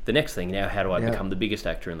want the next thing. Now, how do I become the biggest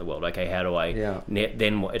actor in the world? Okay, how do I?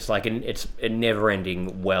 Then it's like it's a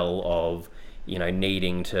never-ending well of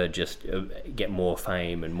needing to just get more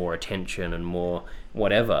fame and more attention and more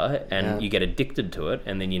whatever, and you get addicted to it,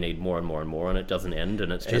 and then you need more and more and more, and it doesn't end,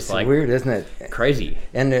 and it's just like weird, isn't it? Crazy.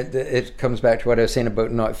 And it comes back to what I was saying about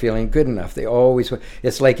not feeling good enough.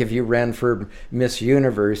 It's like if you ran for Miss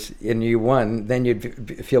Universe and you won, then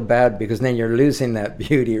you'd feel bad because then you're losing that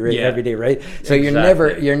beauty every day, right? So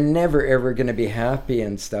exactly. you're never ever going to be happy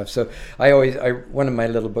and stuff. So one of my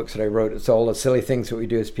little books that I wrote, it's all the silly things that we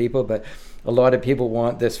do as people, but a lot of people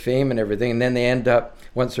want this fame and everything, and then they end up,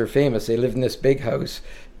 once they're famous, they live in this big house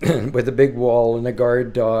with a big wall and a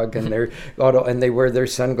guard dog, and and they wear their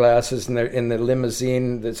sunglasses, and they're in the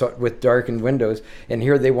limousine that's with darkened windows. And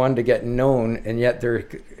here they want to get known, and yet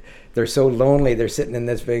they're so lonely. They're sitting in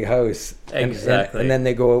this big house. Exactly. And then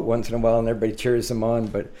they go out once in a while, and everybody cheers them on.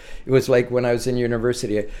 But it was like when I was in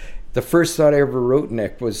university, the first thought I ever wrote,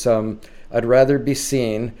 Nick, was I'd rather be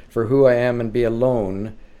seen for who I am and be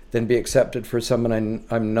alone than be accepted for someone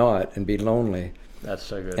I'm not and be lonely. That's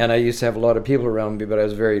so good. And I used to have a lot of people around me, but I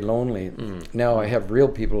was very lonely. Now I have real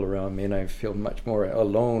people around me, and I feel much more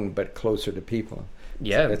alone, but closer to people.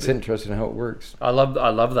 Yeah, it's interesting how it works. I love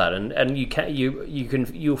that, and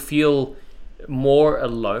you'll feel more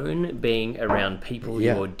alone being around people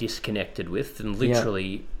you're disconnected with than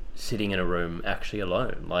literally sitting in a room actually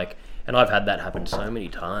alone. Like, and I've had that happen so many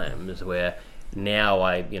times where now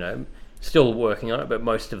I, still working on it, but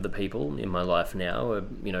most of the people in my life now are,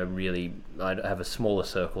 really, I have a smaller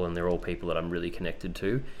circle, and they're all people that I'm really connected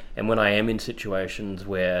to. And when I am in situations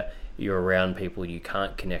where you're around people you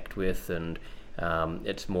can't connect with, and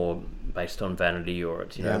it's more based on vanity, or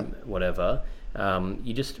it's whatever,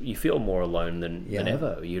 you feel more alone than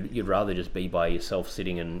ever. You'd rather just be by yourself,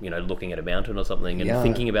 sitting and looking at a mountain or something and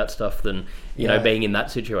thinking about stuff than being in that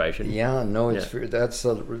situation. That's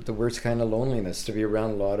the worst kind of loneliness, to be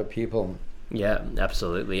around a lot of people. Yeah,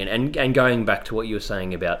 absolutely. And going back to what you were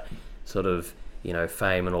saying about sort of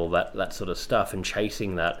fame and all that sort of stuff, and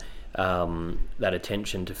chasing that that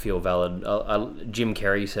attention to feel valid. Jim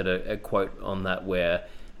Carrey said a quote on that where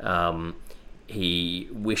he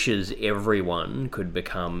wishes everyone could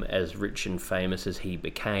become as rich and famous as he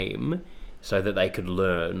became, so that they could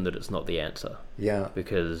learn that it's not the answer. Yeah.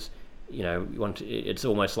 Because, it's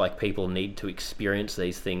almost like people need to experience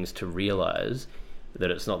these things to realize that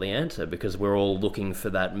it's not the answer, because we're all looking for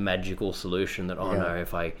that magical solution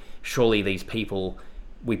that, surely these people,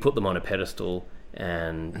 we put them on a pedestal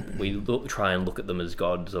and we try and look at them as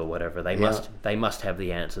gods or whatever. They must have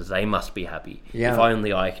the answers. They must be happy. If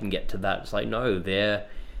only I can get to that. It's like, no, they're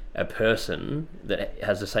a person that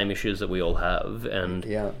has the same issues that we all have, and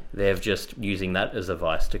they're just using that as a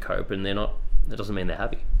vice to cope, and they're not. That doesn't mean they're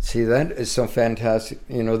happy. See, that is so fantastic,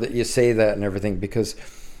 that you say that and everything, because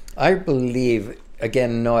I believe,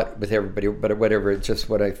 again, not with everybody, but whatever, it's just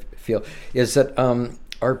what I feel, is that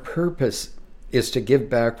our purpose is to give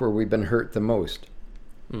back where we've been hurt the most.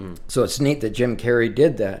 So it's neat that Jim Carrey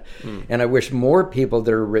did that. And I wish more people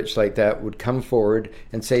that are rich like that would come forward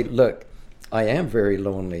and say, look, I am very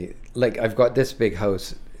lonely. Like, I've got this big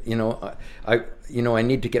house, I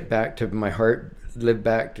need to get back to my heart, live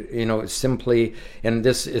back to, simply, and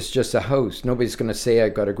this is just a house. Nobody's going to say I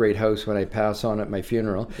got a great house when I pass on at my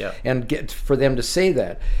funeral. And get for them to say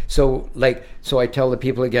that. So I tell the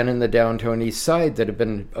people again in the downtown east side that have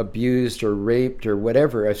been abused or raped or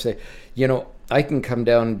whatever, I say, I can come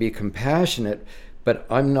down and be compassionate, but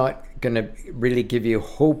I'm not going to really give you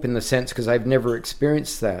hope in the sense, because I've never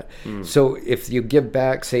experienced that. So if you give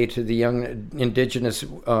back, say, to the young Indigenous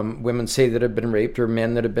women, say, that have been raped, or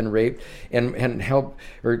men that have been raped, and help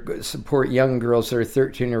or support young girls that are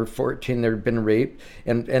 13 or 14 that have been raped,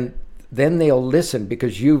 and then they'll listen,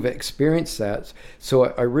 because you've experienced that. So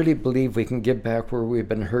I really believe we can give back where we've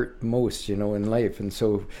been hurt most, in life. And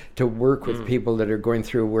so to work with people that are going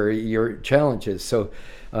through where your challenges. So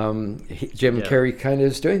Jim Carrey kind of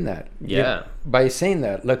is doing that. By saying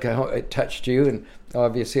that, look how it touched you, and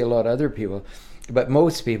obviously a lot of other people. But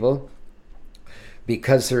most people,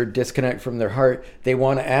 because they're disconnected from their heart, they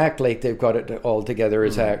want to act like they've got it all together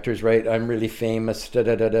as actors, right? I'm really famous,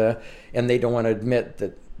 and they don't want to admit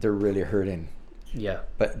that they're really hurting.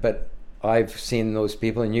 But I've seen those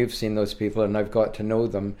people, and you've seen those people, and I've got to know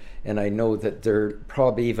them, and I know that they're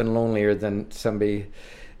probably even lonelier than somebody.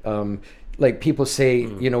 Like people say,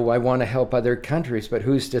 I want to help other countries, but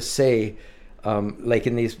who's to say, like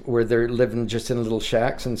in these where they're living just in little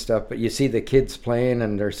shacks and stuff, but you see the kids playing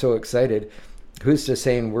and they're so excited. Who's to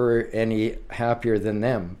say we're any happier than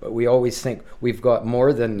them? But we always think we've got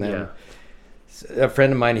more than them. A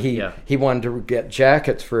friend of mine, he wanted to get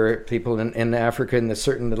jackets for people in Africa in this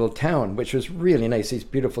certain little town, which was really nice, these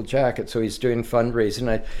beautiful jackets. So he's doing fundraising.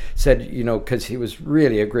 I said, because he was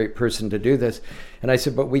really a great person to do this. And I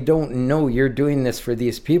said, but we don't know you're doing this for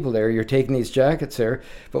these people there. You're taking these jackets there.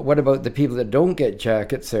 But what about the people that don't get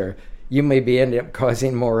jackets there? You may be end up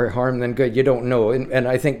causing more harm than good. You don't know. And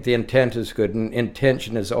I think the intent is good. And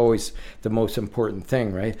intention is always the most important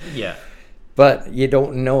thing, right? But you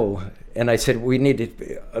don't know. And I said, I need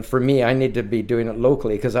to be doing it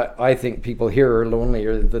locally, because I think people here are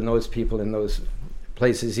lonelier than those people in those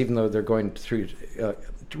places, even though they're going through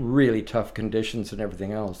really tough conditions and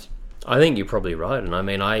everything else. I think you're probably right. And I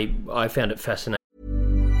mean, I found it fascinating.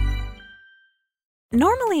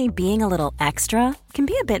 Normally, being a little extra can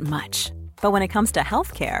be a bit much. But when it comes to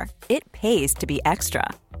healthcare, it pays to be extra.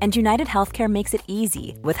 And United Healthcare makes it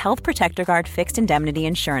easy with Health Protector Guard fixed indemnity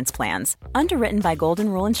insurance plans. Underwritten by Golden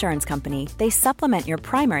Rule Insurance Company, they supplement your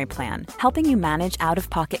primary plan, helping you manage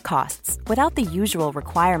out-of-pocket costs without the usual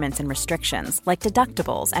requirements and restrictions like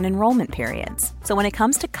deductibles and enrollment periods. So when it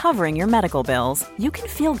comes to covering your medical bills, you can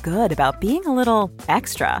feel good about being a little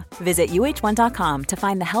extra. Visit uh1.com to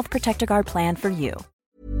find the Health Protector Guard plan for you.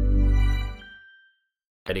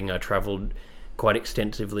 I travelled quite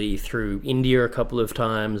extensively through India a couple of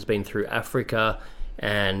times, been through Africa,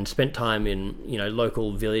 and spent time in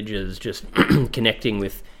local villages, just connecting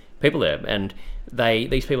with people there. And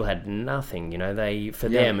these people had nothing. For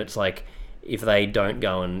them, it's like if they don't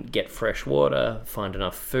go and get fresh water, find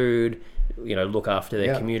enough food, look after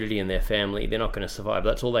their community and their family, they're not going to survive.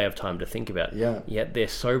 That's all they have time to think about. Yet they're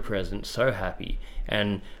so present, so happy.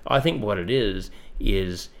 And I think what it is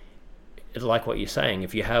it's like what you're saying.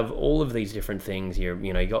 If you have all of these different things, you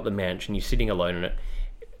got the mansion, you're sitting alone in it,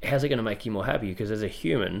 how's it going to make you more happy? Because as a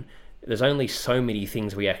human, there's only so many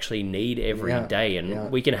things we actually need every day, and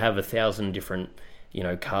we can have 1,000 different,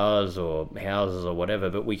 cars or houses or whatever,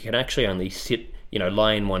 but we can actually only sit,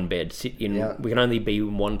 lie in one bed, we can only be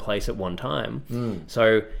in one place at one time.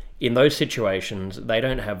 So in those situations, they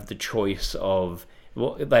don't have the choice of,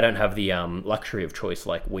 they don't have the luxury of choice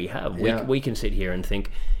like we have. We can sit here and think,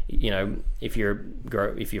 if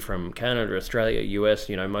you're from Canada, Australia, US,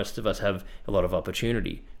 most of us have a lot of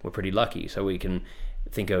opportunity. We're pretty lucky, so we can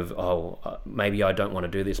think of, maybe I don't want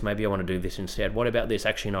to do this. Maybe I want to do this instead. What about this?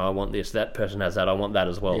 Actually, no, I want this. That person has that. I want that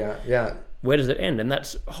as well. Where does it end? And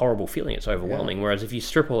that's a horrible feeling. It's overwhelming. Whereas if you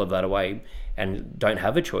strip all of that away and don't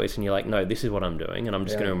have a choice, and you're like, no, this is what I'm doing, and I'm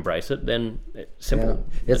just going to embrace it, then it's simple.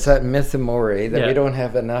 It's that myth of Maury that we don't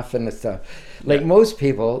have enough in the stuff. Like most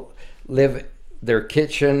people live their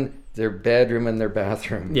kitchen, their bedroom, and their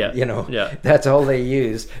bathroom. That's all they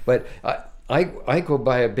use. But I go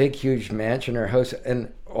by a big, huge mansion or house,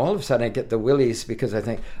 and all of a sudden I get the willies because I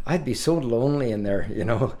think I'd be so lonely in there, and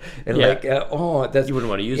that's, you wouldn't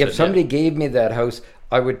want to use it. If somebody gave me that house,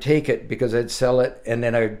 I would take it because I'd sell it, and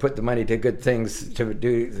then I would put the money to good things, to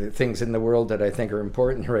do the things in the world that I think are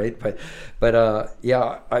important, right? But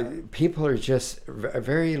people are just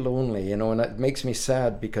very lonely, and it makes me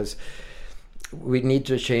sad because we need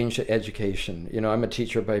to change education. I'm a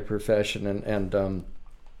teacher by profession, and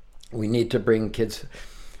we need to bring kids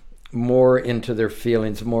more into their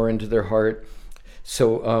feelings, more into their heart.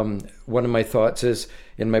 So one of my thoughts is,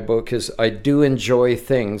 in my book, is I do enjoy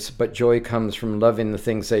things, but joy comes from loving the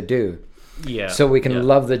things I do. So we can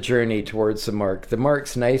love the journey towards the mark. The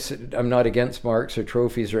mark's nice. I'm not against marks or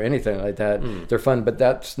trophies or anything like that. They're fun, but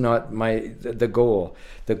that's not the goal.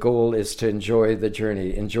 The goal is to enjoy the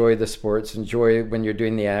journey, enjoy the sports, enjoy when you're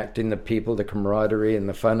doing the acting, the people, the camaraderie, and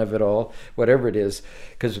the fun of it all, whatever it is.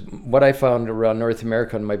 Because what I found around North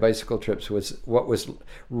America on my bicycle trips was what was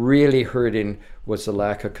really hurting was the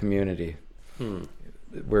lack of community.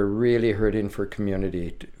 We're really hurting for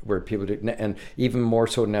community, where people do, and even more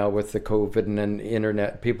so now with the COVID and then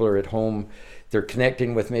internet. People are at home, they're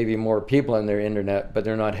connecting with maybe more people on their internet, but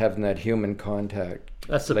they're not having that human contact.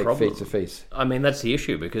 That's the problem. Face to face. I mean, that's the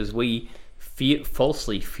issue, because we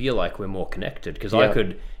falsely feel like we're more connected. Because I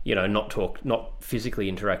could, not physically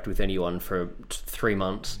interact with anyone for 3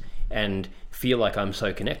 months and feel like I'm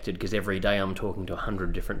so connected because every day I'm talking to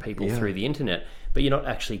 100 different people through the internet, but you're not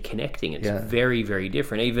actually connecting. It's very, very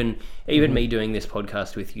different. Even me doing this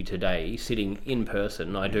podcast with you today, sitting in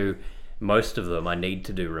person, I do most of them. I need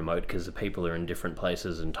to do remote because the people are in different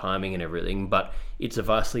places and timing and everything, but it's a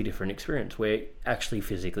vastly different experience. We're actually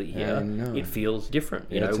physically here. It feels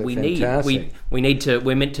different. We're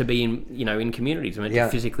meant to be in communities. We're meant to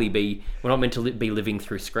physically be. We're not meant to be living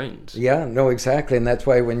through screens. Yeah, no, exactly. And that's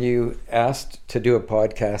why when you asked to do a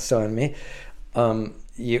podcast on me,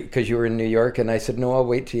 because you were in New York, and I said, no, I'll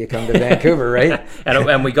wait till you come to Vancouver, right?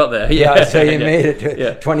 and we got there. So you made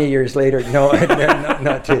it 20 years later. No,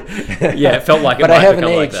 not too. It felt like it. But might I haven't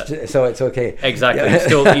become aged, like that. So it's okay. Exactly.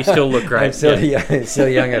 You still look great. I'm still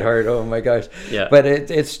young at heart. Oh my gosh. But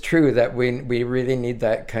it's true that we really need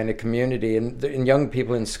that kind of community, and young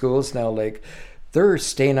people in schools now, like, they're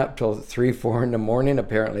staying up till 3-4 in the morning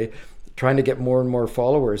apparently, trying to get more and more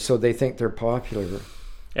followers, so they think they're popular.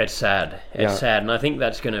 It's sad. It's sad, and I think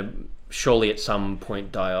that's going to surely at some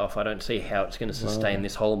point die off. I don't see how it's going to sustain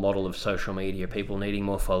this whole model of social media, people needing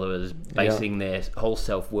more followers, basing their whole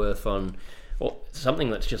self-worth on something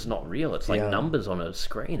that's just not real. It's like numbers on a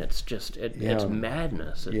screen. It's just it's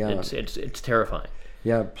madness. It's terrifying.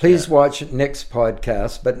 Yeah, please watch Nick's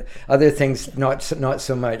podcast, but other things not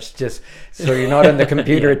so much. Just so you're not on the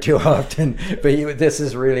computer too often. But this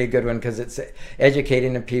is really a good one because it's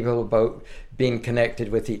educating the people about being connected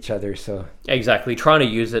with each other. So exactly, trying to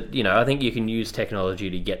use it. I think you can use technology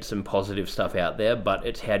to get some positive stuff out there, but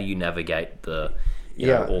it's how do you navigate the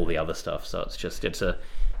all the other stuff. So it's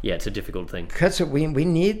a difficult thing. Because we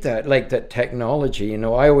need that, like that technology.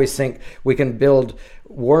 I always think we can build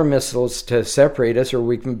war missiles to separate us, or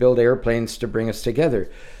we can build airplanes to bring us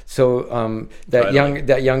together. So that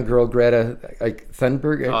young girl Greta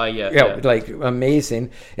Thunberg, like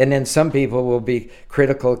amazing. And then some people will be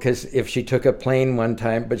critical because if she took a plane one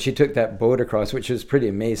time, but she took that boat across, which was pretty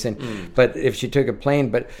amazing. But if she took a plane,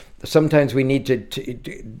 but sometimes we need to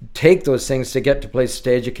take those things to get to places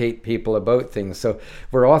to educate people about things. So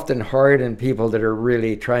we're often hard on people that are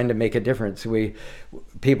really trying to make a difference. We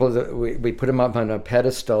put them up on a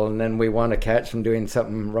pedestal, and then we want to catch them doing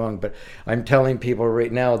something wrong. But I'm telling people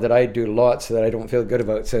right now that I do lots that I don't feel good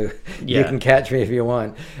about, so you can catch me if you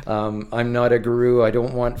want. I'm not a guru. I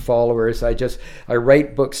don't want followers. I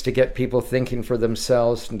write books to get people thinking for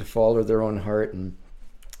themselves and to follow their own heart. And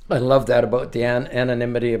I love that about the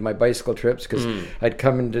anonymity of my bicycle trips, because I'd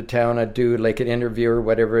come into town, I'd do like an interview or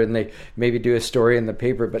whatever, and they maybe do a story in the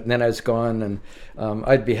paper, but then I was gone, and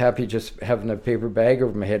I'd be happy just having a paper bag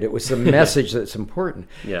over my head. It was the message that's important.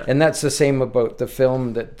 And that's the same about the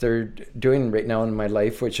film that they're doing right now in my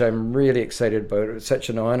life, which I'm really excited about. It was such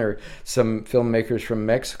an honor. Some filmmakers from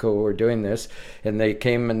Mexico were doing this, and they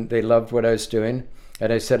came and they loved what I was doing.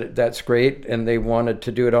 And I said, that's great. And they wanted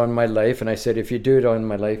to do it on my life. And I said, if you do it on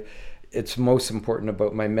my life, it's most important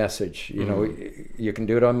about my message. You can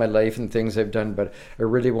do it on my life and things I've done, but I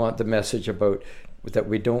really want the message about that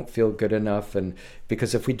we don't feel good enough. And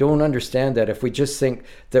because if we don't understand that, if we just think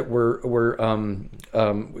that we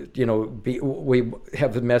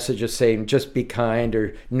have the message of saying just be kind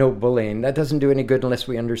or no bullying, that doesn't do any good unless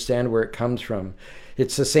we understand where it comes from.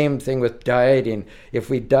 It's the same thing with dieting. If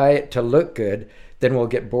we diet to look good, then we'll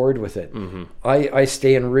get bored with it. I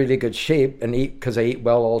stay in really good shape and eat because I eat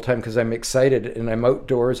well all the time because I'm excited and I'm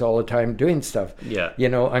outdoors all the time doing stuff.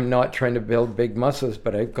 I'm not trying to build big muscles,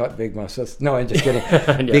 but I've got big muscles. No, I'm just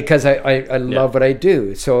kidding. Because I love what I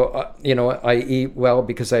do. So, I eat well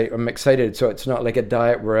because I'm excited. So it's not like a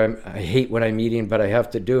diet where I hate what I'm eating, but I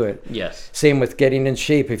have to do it. Same with getting in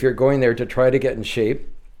shape. If you're going there to try to get in shape,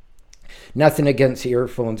 nothing against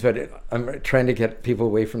earphones, but I'm trying to get people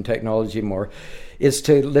away from technology more, is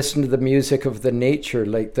to listen to the music of the nature,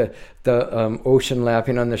 like the ocean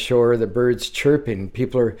lapping on the shore, the birds chirping.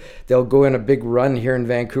 They'll go in a big run here in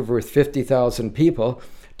Vancouver with 50,000 people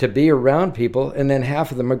to be around people, and then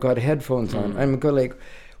half of them have got headphones on. I'm going like,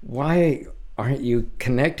 why aren't you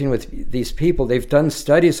connecting with these people? They've done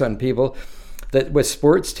studies on people that with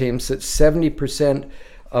sports teams that 70%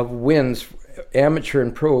 of wins, amateur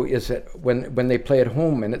and pro, is that when they play at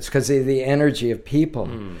home, and it's because of the energy of people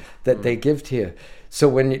that they give to you. So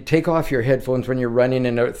when you take off your headphones when you're running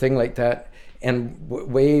in a thing like that and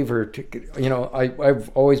wave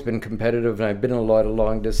I've always been competitive, and I've been in a lot of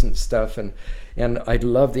long distance stuff, and I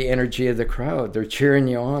love the energy of the crowd. They're cheering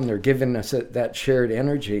you on. They're giving us that shared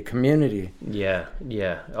energy, community.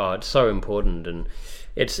 Oh, it's so important, and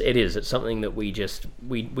it is. It's something that we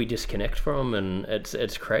disconnect from, and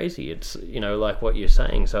it's crazy. It's like what you're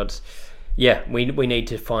saying. So it's we need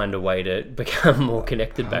to find a way to become more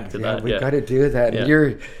connected back to that. We've got to do that.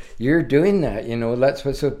 And you're doing that. That's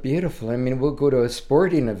what's so beautiful. I mean, we'll go to a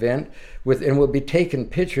sporting event and we'll be taking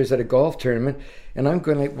pictures at a golf tournament, and I'm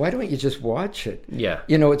going like, why don't you just watch it?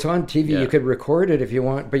 It's on TV. You could record it if you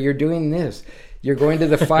want, but you're doing this. You're going to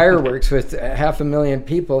the fireworks with 500,000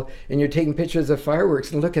 people, and you're taking pictures of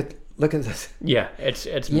fireworks. And look at this.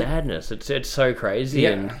 It's madness. It's so crazy.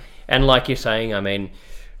 And like you're saying, I mean,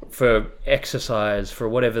 for exercise, for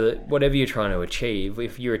whatever you're trying to achieve,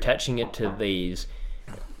 if you're attaching it to these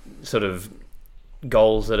sort of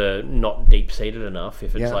goals that are not deep seated enough,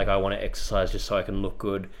 if it's like I want to exercise just so I can look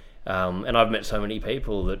good, and I've met so many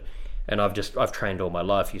people that, and I've trained all my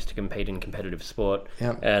life, used to compete in competitive sport,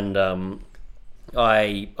 and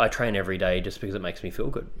I train every day just because it makes me feel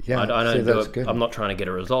good. I don't do it. Good. I'm not trying to get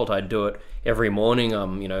a result. I do it every morning.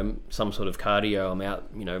 I'm, some sort of cardio. I'm out,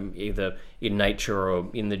 either in nature or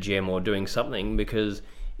in the gym or doing something because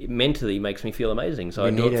it mentally makes me feel amazing. So I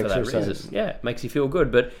do it for that reason. It makes you feel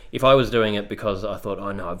good. But if I was doing it because I thought,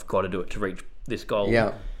 oh no, I've got to do it to reach this goal.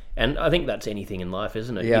 And I think that's anything in life,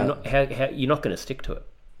 isn't it? You're not going to stick to it.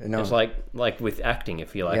 No. It's like with acting.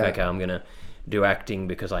 If you're like, okay, I'm going to do acting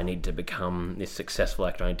because I need to become this successful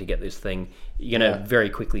actor, I need to get this thing, you're going to very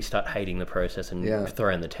quickly start hating the process and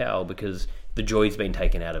throw in the towel because the joy's been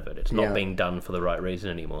taken out of it. It's not being done for the right reason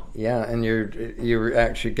anymore. Yeah, and you're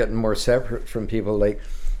actually getting more separate from people. Like,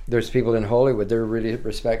 there's people in Hollywood, they're really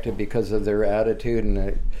respected because of their attitude,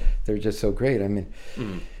 and they're just so great. I mean,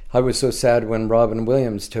 I was so sad when Robin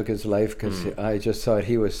Williams took his life, because I just thought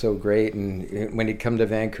he was so great. And when he'd come to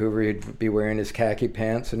Vancouver, he'd be wearing his khaki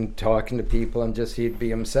pants and talking to people, and just he'd be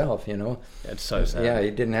himself, you know. That's so sad. Yeah, he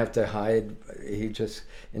didn't have to hide. He just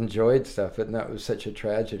enjoyed stuff, and that was such a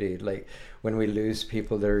tragedy. Like, when we lose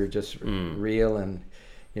people that are just real, and,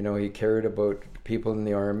 you know, he cared about people in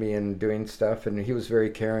the army and doing stuff, and he was very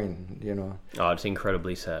caring, you know. Oh, it's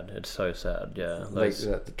incredibly sad. It's so sad, yeah. Like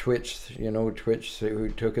the Twitch, who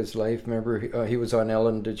took his life. Remember, he was on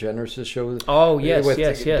Ellen DeGeneres' show. Oh, yes.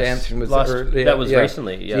 Dancing with that was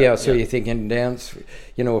recently, yeah. Yeah, so you think in dance,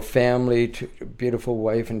 you know, family, beautiful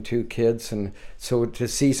wife and 2 kids, and so to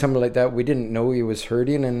see something like that, we didn't know he was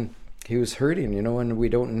hurting, and he was hurting, you know, and we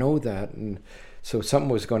don't know that, and so something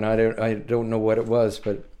was going on. I don't know what it was,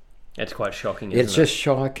 but it's quite shocking, isn't it? It's just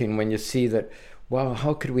shocking when you see that, wow,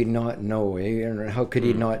 how could we not know, eh? And how could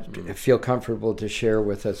he not feel comfortable to share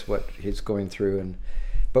with us what he's going through?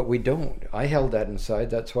 But we don't. I held that inside.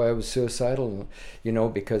 That's why I was suicidal, you know,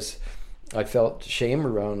 because I felt shame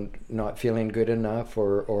around not feeling good enough,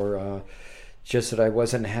 or just that I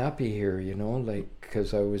wasn't happy here, you know, like,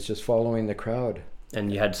 because I was just following the crowd.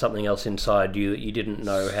 And you had something else inside you that you didn't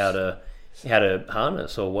know how to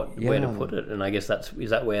harness, or where to put it. And I guess is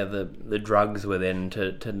that where the drugs were then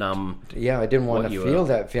to numb? Yeah, I didn't want to feel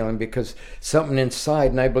that feeling, because something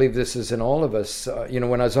inside, and I believe this is in all of us, you know,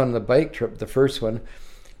 when I was on the bike trip, the first one,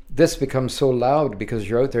 this becomes so loud because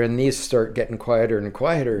you're out there, and these start getting quieter and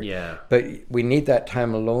quieter. Yeah. But we need that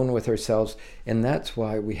time alone with ourselves, and that's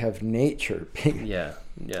why we have nature. Yeah.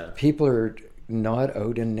 People are not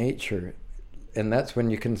out in nature, and that's when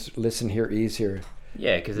you can listen here easier.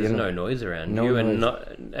 Yeah, because there's no noise around you,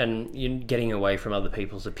 and you're getting away from other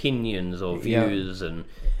people's opinions or views and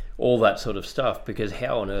all that sort of stuff. Because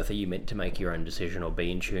how on earth are you meant to make your own decision or be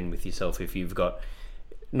in tune with yourself if you've got,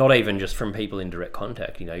 not even just from people in direct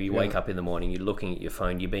contact, you know, you wake up in the morning, you're looking at your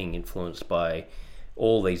phone, you're being influenced by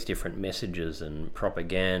all these different messages and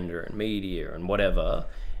propaganda and media and whatever.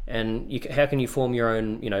 And how can you form your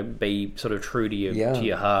own, you know, be sort of true to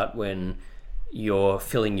your heart when you're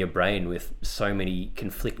filling your brain with so many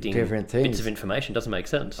conflicting different things, bits of information? Doesn't make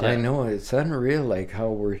sense. I know, it's unreal, like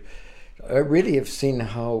how I really have seen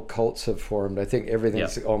how cults have formed. I think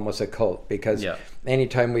everything's almost a cult, because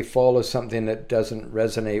anytime we follow something that doesn't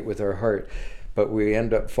resonate with our heart, but we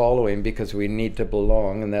end up following because we need to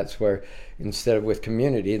belong, and that's where, instead of with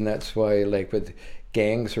community, and that's why, like with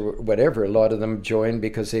gangs or whatever, a lot of them joined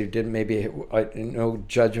because they didn't, maybe, no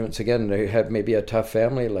judgments again, they had maybe a tough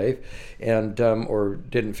family life, and or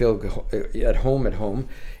didn't feel at home,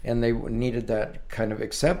 and they needed that kind of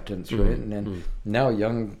acceptance, right? And then now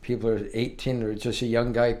young people are 18, or just a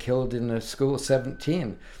young guy killed in a school,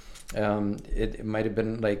 17. It might have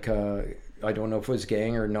been like I don't know if it was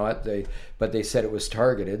gang or not, but they said it was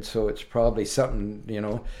targeted, so it's probably something, you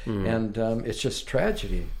know. And it's just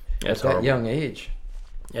tragedy at that young age.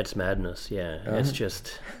 It's madness, yeah. It's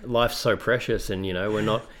just, life's so precious, and, you know, we're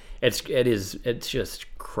not, it's just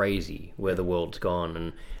crazy where the world's gone.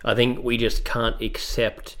 And I think we just can't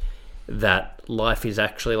accept that life is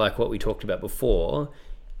actually like what we talked about before.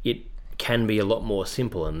 It can be a lot more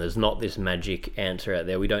simple, and there's not this magic answer out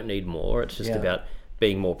there. We don't need more. It's just about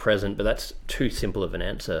being more present, but that's too simple of an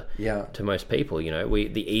answer to most people. You know,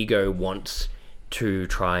 the ego wants to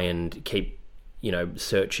try and keep, you know,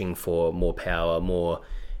 searching for more power, more,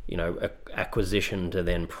 you know, acquisition to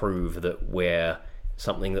then prove that we're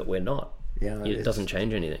something that we're not. Yeah, it doesn't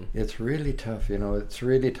change anything. It's really tough, you know. It's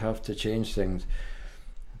really tough to change things.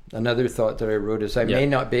 Another thought that I wrote is I may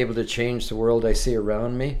not be able to change the world I see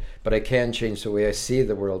around me, but I can change the way I see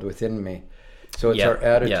the world within me. So it's our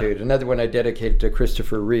attitude. Another one I dedicated to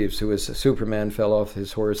Christopher Reeves, who was Superman, fell off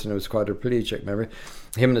his horse and was quadriplegic, remember?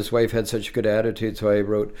 Him and his wife had such a good attitude, so I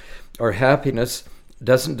wrote, our happiness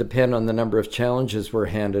doesn't depend on the number of challenges we're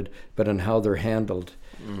handed, but on how they're handled.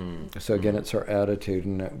 So again, it's our attitude,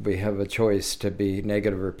 and we have a choice to be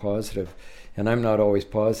negative or positive. And I'm not always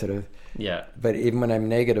positive. Yeah. But even when I'm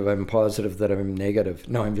negative, I'm positive that I'm negative.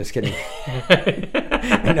 No, I'm just kidding.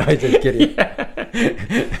 No, I'm just kidding.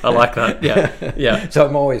 I like that. Yeah. So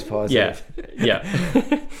I'm always positive. Yeah.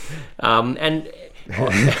 And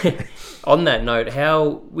On that note,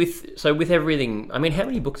 with everything, I mean, how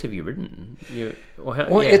many books have you written?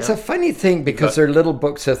 It's a funny thing because they're little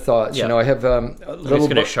books of thoughts. Yeah. You know, I have I'm just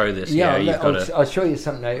going to show this. Yeah, you've I'll show you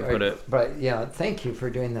something. But yeah, thank you for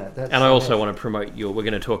doing that. And I also want to promote we're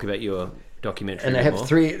going to talk about your documentary. And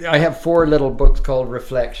I have 4 little books called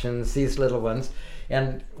Reflections, these little ones.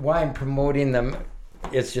 And why I'm promoting them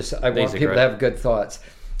is just I want people to have good thoughts.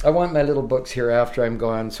 I want my little books here after I'm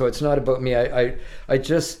gone. So it's not about me. I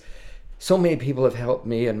just, so many people have helped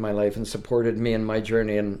me in my life and supported me in my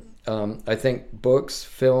journey. And I think books,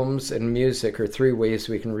 films, and music are 3 ways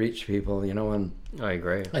we can reach people, you know. And I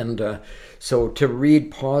agree. And so to read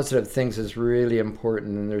positive things is really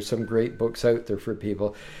important. And there's some great books out there for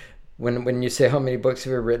people. When you say how many books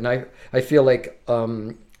have you written, I feel like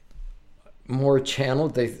more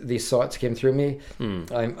channeled. These thoughts came through me.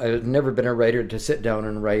 I've never been a writer to sit down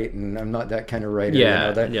and write, and I'm not that kind of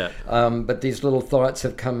writer. But these little thoughts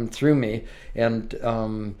have come through me,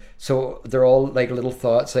 and so they're all like little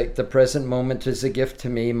thoughts. Like the present moment is a gift to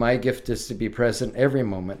me. My gift is to be present every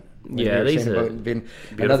moment. These are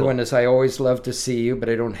another one is I always love to see you, but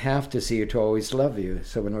I don't have to see you to always love you.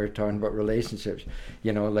 So when we're talking about relationships,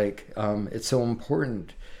 you know, like it's so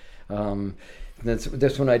important.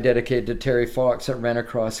 This one I dedicated to Terry Fox that ran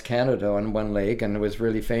across Canada on one leg and was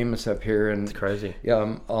really famous up here. And it's crazy.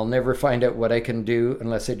 I'll never find out what I can do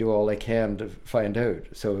unless I do all I can to find out.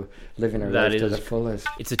 So living our life to the fullest.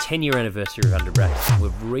 It's a 10-year anniversary of Underbrax.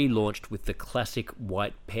 We've relaunched with the classic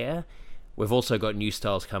white pair. We've also got new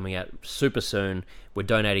styles coming out super soon. We're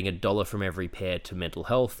donating $1 from every pair to mental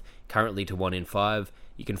health, currently to 1 in 5.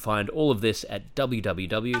 You can find all of this at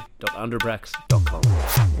www.underbrax.com.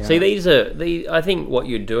 Yeah. See, I think what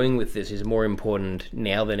you're doing with this is more important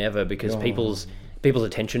now than ever because people's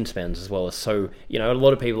attention spans as well are so, you know, a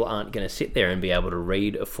lot of people aren't going to sit there and be able to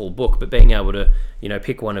read a full book, but being able to, you know,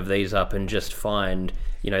 pick one of these up and just find,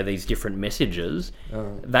 you know, these different messages,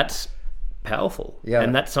 that's powerful. Yeah.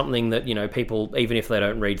 And that's something that, you know, people, even if they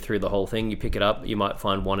don't read through the whole thing, you pick it up, you might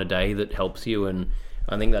find one a day that helps you, and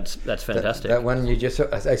I think that's fantastic. That one you just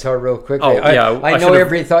I saw real quickly. Oh, yeah, I know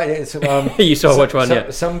every thought. It's, you saw which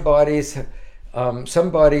one? Some bodies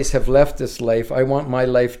have left this life. I want my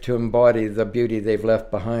life to embody the beauty they've left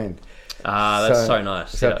behind. That's so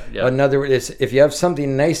nice. Another word is, if you have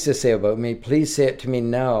something nice to say about me, please say it to me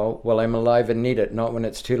now while I'm alive and need it, not when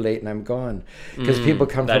it's too late and I'm gone. Because people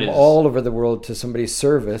come from all over the world to somebody's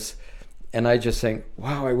service. And I just think,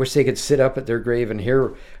 wow, I wish they could sit up at their grave and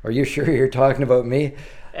hear, are you sure you're talking about me?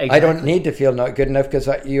 Exactly. I don't need to feel not good enough because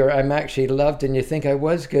I'm actually loved and you think I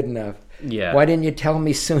was good enough. Yeah. Why didn't you tell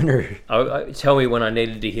me sooner? Tell me when I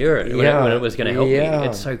needed to hear it, when it was going to help me.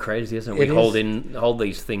 It's so crazy, isn't it? We hold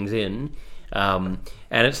these things in. And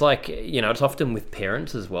it's like, you know, it's often with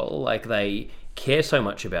parents as well. Like they care so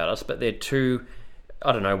much about us, but they're too,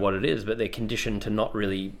 I don't know what it is, but they're conditioned to not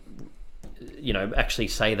really, you know, actually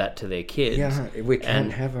say that to their kids. Yeah, we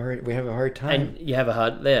have a hard time. And you have a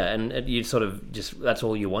hard and you sort of just, that's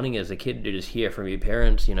all you're wanting as a kid, to just hear from your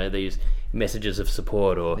parents, you know, these messages of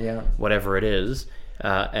support or whatever it is.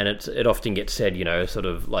 And it often gets said, you know, sort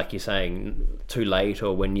of like you're saying, too late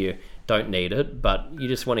or when you don't need it, but you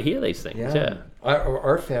just want to hear these things. Yeah.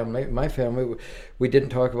 Our family, my family, we didn't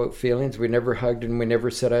talk about feelings. We never hugged and we never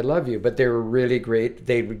said I love you, but they were really great.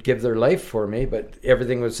 They would give their life for me, but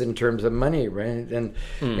everything was in terms of money, right? And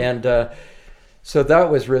so that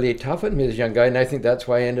was really tough on me as a young guy, and I think that's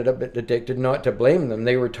why I ended up addicted. Not to blame them,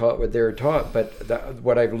 they were taught what they were taught, but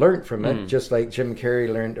what I've learned from it, just like Jim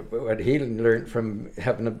Carrey learned what he learned from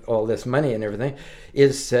having all this money and everything,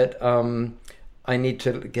 is that I need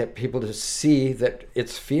to get people to see that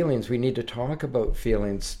it's feelings. We need to talk about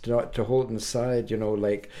feelings, not to hold inside, you know,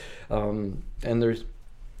 like, and there's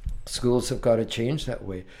schools have got to change that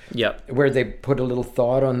way. Yeah. Where they put a little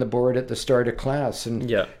thought on the board at the start of class and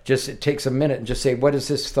just, it takes a minute and just say, what does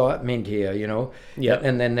this thought mean to you, you know? Yeah.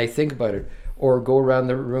 And then they think about it. Or go around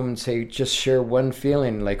the room and say, just share one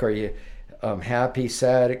feeling, like, are you happy,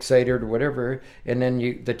 sad, excited, or whatever, and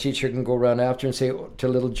then the teacher can go around after and say to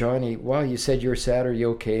little Johnny, wow, you said you were sad, are you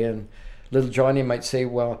okay? And little Johnny might say,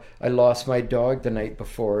 well, I lost my dog the night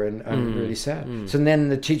before and I'm really sad. So then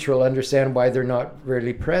the teacher will understand why they're not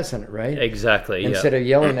really present, right? Exactly. Instead of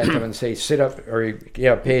yelling at them and say, sit up, or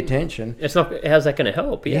pay attention. It's not, how's that going to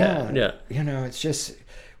help? Yeah. You know, it's just,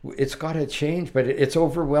 it's got to change, but it's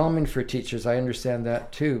overwhelming for teachers. I understand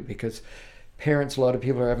that too, because parents, a lot of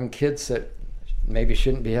people are having kids that maybe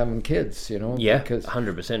shouldn't be having kids, you know? Yeah,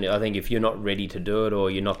 100%. I think if you're not ready to do it,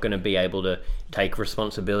 or you're not going to be able to take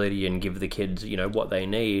responsibility and give the kids, you know, what they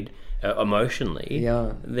need emotionally,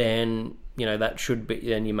 then, that should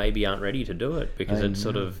be, and you maybe aren't ready to do it because it's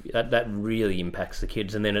sort of that really impacts the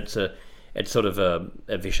kids, and then it's sort of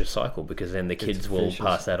a vicious cycle because then the kids will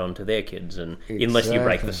pass that on to their kids, and unless you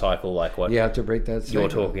break the cycle, like what you have to break that cycle. You're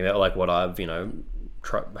talking about, like what I've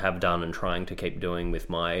have done and trying to keep doing with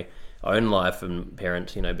my own life and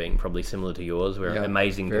parents, being probably similar to yours. We're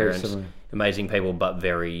amazing parents, similar. Amazing people, but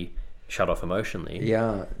very shut off emotionally.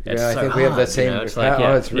 I think hard, we have the same. It's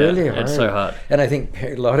it's really hard. It's so hard. And I think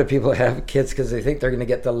a lot of people have kids because they think they're going to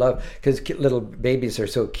get the love, because little babies are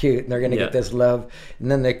so cute and they're going to get this love, and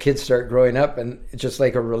then the kids start growing up, and just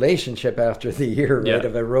like a relationship after the year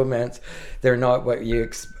of a romance, they're not what you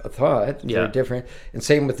thought. They're different. And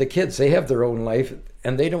same with the kids. They have their own life,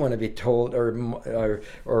 and they don't want to be told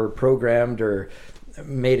or programmed or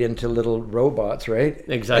made into little robots, right?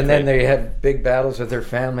 Exactly. And then they have big battles with their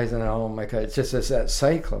families, and oh my God, it's just that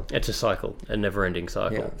cycle. It's a cycle, a never-ending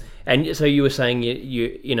cycle. And so you were saying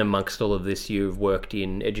you in amongst all of this, you've worked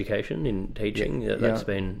in education, in teaching. That's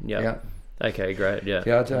been Okay, great.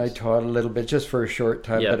 I taught a little bit just for a short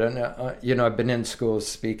time, but I've been in schools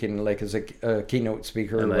speaking like as a keynote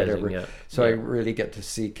speaker or whatever. So I really get to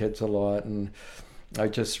see kids a lot, and I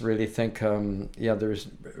just really think, there's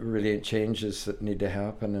really changes that need to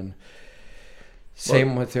happen, and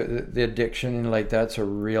same with the addiction, and like that's a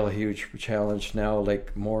real huge challenge now,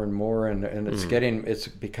 like more and more, and it's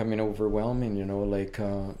becoming overwhelming, like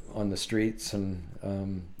on the streets,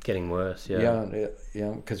 and getting worse.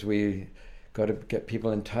 Because we got to get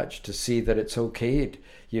people in touch to see that it's okay,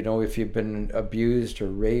 if you've been abused or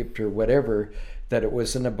raped or whatever, that it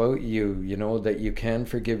wasn't about you, that you can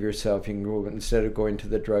forgive yourself. You can go instead of going to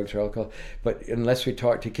the drugs or alcohol. But unless we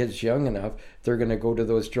talk to kids young enough, they're going to go to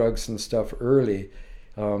those drugs and stuff early,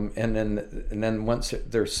 and then once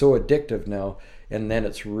they're so addictive now, and then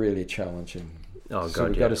it's really challenging. Oh God! So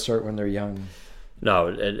we got to start when they're young. No,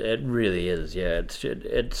 it really is. Yeah,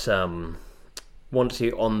 it's once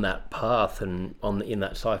you're on that path and in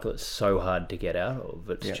that cycle, it's so hard to get out of.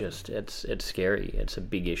 It's scary. It's a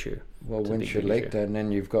big issue. Well, once you're like that, and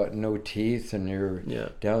then you've got no teeth, and you're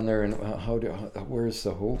down there, and where's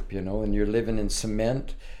the hope? And you're living in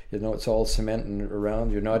cement. It's all cement and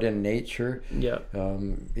around. You're not in nature.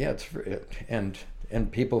 And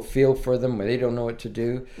people feel for them when they don't know what to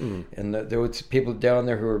do. And there's people down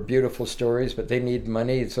there who are beautiful stories, but they need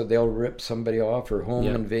money, so they'll rip somebody off or home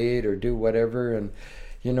invade or do whatever. And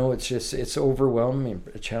it's overwhelming,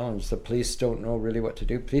 a challenge. The police don't know really what to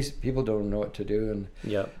do. People don't know what to do, and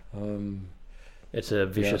it's a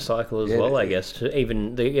vicious cycle as well, I guess. To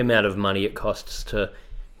even the amount of money it costs to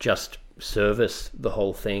just service the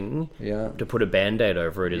whole thing, to put a band-aid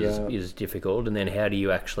over it is difficult. And then how do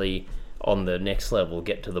you actually, on the next level,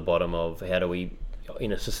 get to the bottom of how do we,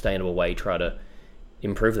 in a sustainable way, try to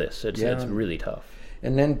improve this? It's really tough.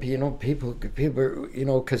 And then people,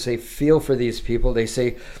 because they feel for these people, they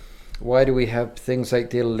say, why do we have things like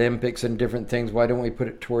the Olympics and different things? Why don't we put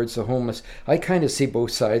it towards the homeless? I kind of see both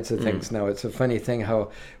sides of things now. It's a funny thing how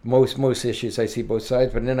most issues I see both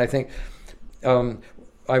sides. But then I think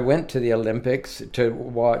I went to the Olympics to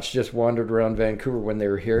watch, just wandered around Vancouver when they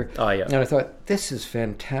were here. And I thought, this is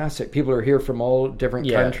fantastic. People are here from all different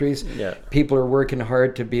countries. People are working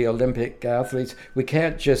hard to be Olympic athletes. We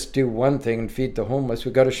can't just do one thing and feed the homeless.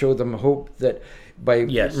 We've got to show them hope that by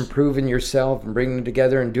improving yourself and bringing them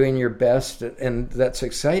together and doing your best, and that's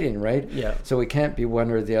exciting, right? So we can't be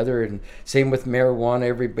one or the other. And same with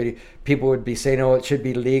marijuana. People would be saying, it should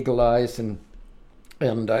be legalized, and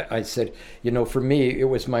I said, for me, it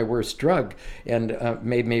was my worst drug, and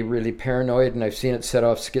made me really paranoid, and I've seen it set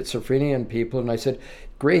off schizophrenia in people. And I said,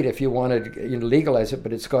 great, if you want to legalize it,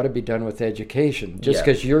 but it's got to be done with education. Just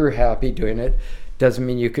because you're happy doing it doesn't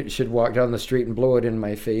mean you should walk down the street and blow it in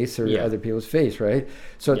my face or other people's face, right?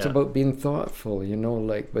 So it's about being thoughtful,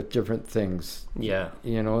 like with different things.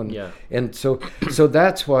 And so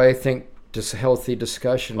that's why I think just healthy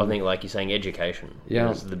discussion. Well, I think, like you're saying, education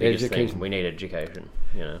is the biggest thing. We need education.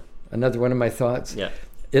 Another one of my thoughts.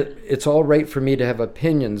 It's all right for me to have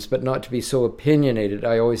opinions, but not to be so opinionated.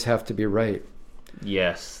 I always have to be right.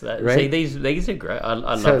 Yes, right? See, these are great. I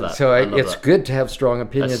love that. So it's good to have strong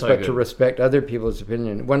opinions, but to respect other people's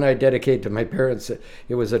opinion. One I dedicate to my parents,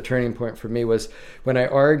 it was a turning point for me, was when I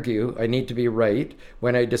argue, I need to be right.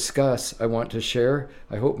 When I discuss, I want to share.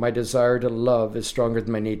 I hope my desire to love is stronger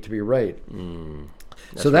than my need to be right.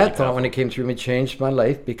 So that really thought, when it came through me, changed my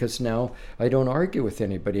life, because now I don't argue with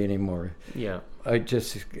anybody anymore. I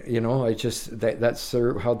just, that's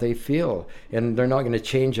how they feel. And they're not going to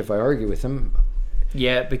change if I argue with them.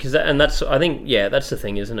 Yeah, because that's the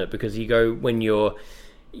thing, isn't it? Because you go, when you're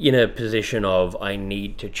in a position of I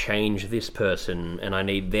need to change this person and I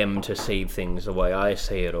need them to see things the way I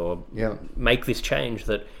see it, or make this change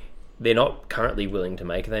that they're not currently willing to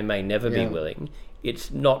make, they may never be willing,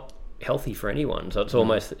 it's not healthy for anyone. So it's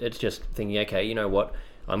almost, it's just thinking, okay, you know what,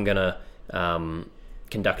 I'm going to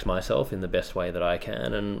conduct myself in the best way that I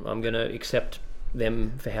can, and I'm going to accept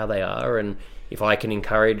them for how they are, and if I can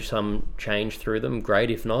encourage some change through them, great.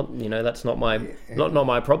 If not, that's not my not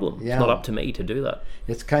my problem. It's not up to me to do that.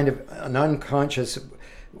 It's kind of an unconscious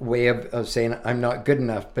way of saying I'm not good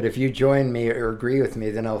enough, but if you join me or agree with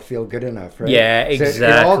me, then I'll feel good enough, right? Yeah, exactly. So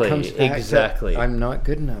it all comes back exactly. to I'm not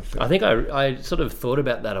good enough. I think I sort of thought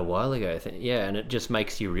about that a while ago. And it just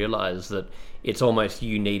makes you realize that it's almost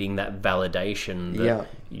you needing that validation that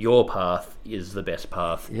your path is the best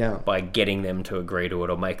path by getting them to agree to it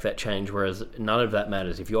or make that change, whereas none of that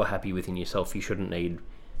matters. If you're happy within yourself, it shouldn't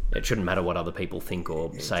matter what other people think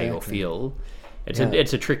or say or feel.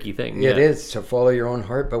 It's a tricky thing. It is to follow your own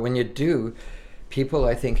heart, but when you do, people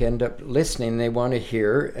I think end up listening. They want to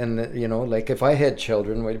hear, and like if I had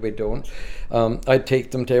children, we don't. I'd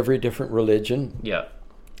take them to every different religion. Yeah.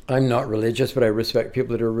 I'm not religious, but I respect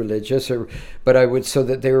people that are religious. But I would, so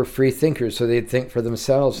that they were free thinkers, so they'd think for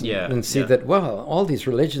themselves and see that, well, all these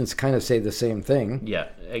religions kind of say the same thing. Yeah,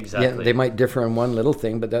 exactly. Yeah, they might differ on one little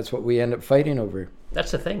thing, but that's what we end up fighting over.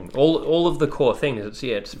 That's the thing. All of the core things.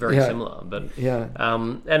 It's very similar. But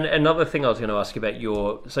and another thing I was going to ask you about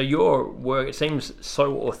your work. It seems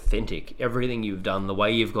so authentic. Everything you've done, the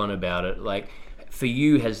way you've gone about it. Like for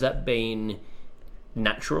you, has that been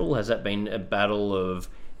natural? Has that been a battle of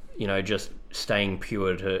just staying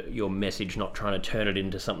pure to your message, not trying to turn it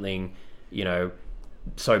into something,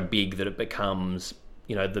 so big that it becomes,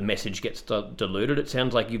 the message gets diluted? It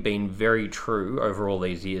sounds like you've been very true over all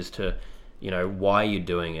these years to, why you're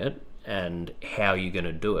doing it and how you're going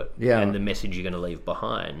to do it and the message you're going to leave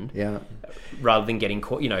behind. Rather than getting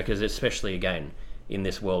caught, because especially, again, in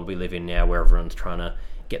this world we live in now where everyone's trying to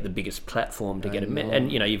get the biggest platform to get it, and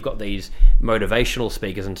you've got these motivational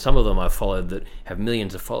speakers, and some of them I've followed that have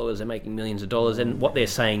millions of followers, they're making millions of dollars, and what they're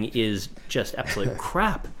saying is just absolute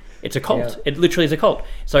crap. It's a cult. It literally is a cult.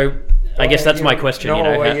 So I guess that's my question.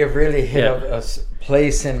 You've really hit a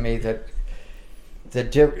place in me that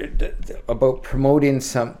about promoting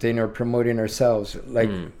something or promoting ourselves, like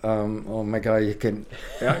oh my god, you're going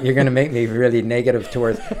to make me really negative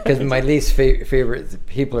towards, because my least favorite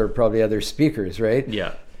people are probably other speakers, right?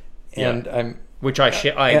 And I'm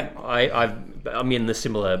in the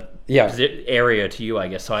similar area to you, I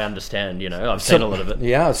guess, so I understand. I've seen a lot of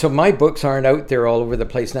it. So my books aren't out there all over the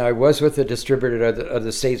place now. I was with a distributor of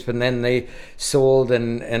the States, but then they sold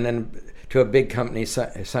and then to a big company,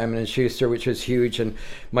 Simon & Schuster, which was huge, and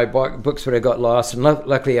my books would have got lost, and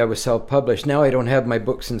luckily I was self-published. Now I don't have my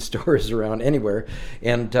books in stores around anywhere,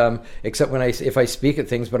 and except if I speak at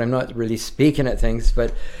things, but I'm not really speaking at things.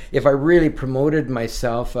 But if I really promoted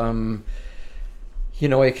myself, I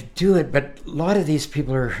could do it. But a lot of these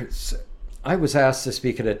people I was asked to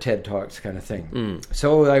speak at a TED Talks kind of thing.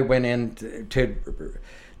 So I went in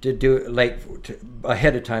to do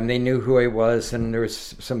ahead of time. They knew who I was, and there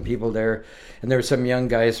was some people there, and there were some young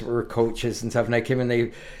guys that were coaches and stuff, and I came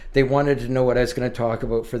in, they wanted to know what I was going to talk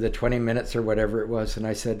about for the 20 minutes or whatever it was, and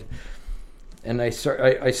I said,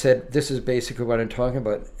 this is basically what I'm talking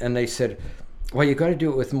about, and they said, well, you got to do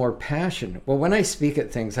it with more passion. Well, when I speak at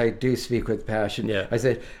things, I do speak with passion. I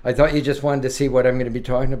said, I thought you just wanted to see what I'm going to be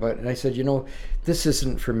talking about. And I said, this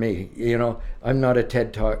isn't for me. I'm not a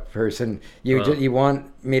TED Talk person. You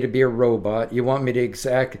want me to be a robot. You want me to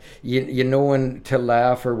when to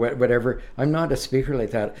laugh or whatever. I'm not a speaker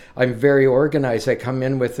like that. I'm very organized. I come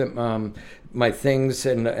in with my things,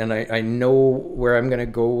 and I know where I'm going to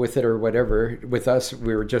go with it or whatever. With us,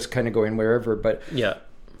 we were just kind of going wherever. But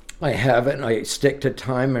I haven't. I stick to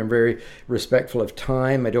time. I'm very respectful of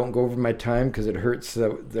time. I don't go over my time because it hurts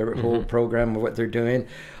the whole program of what they're doing.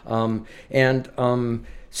 So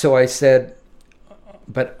I said,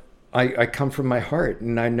 but I come from my heart,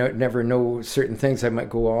 and I never know certain things. I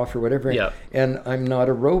might go off or whatever. And I'm not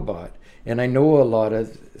a robot. And I know a lot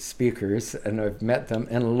of speakers, and I've met them,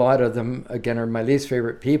 and a lot of them, again, are my least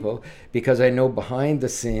favorite people, because I know behind the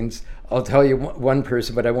scenes. I'll tell you one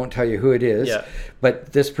person, but I won't tell you who it is.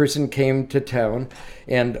 But this person came to town,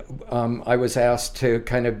 and I was asked to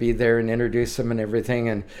kind of be there and introduce them and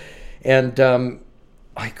everything, and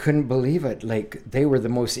I couldn't believe it. Like, they were the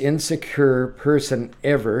most insecure person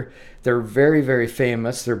ever. They're very, very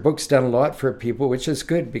famous. Their book's done a lot for people, which is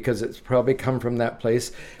good, because it's probably come from that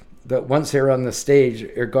place. But once they were on the stage,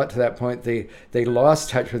 or got to that point, they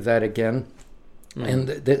lost touch with that again.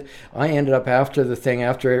 And I ended up after the thing,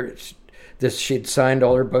 after she'd signed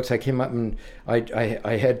all her books. I came up and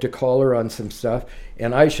I had to call her on some stuff,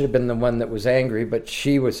 and I should have been the one that was angry, but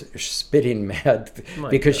she was spitting mad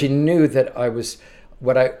because she knew that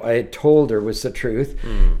what I had told her was the truth,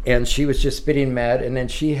 and she was just spitting mad. And then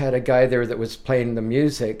she had a guy there that was playing the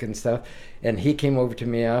music and stuff, and he came over to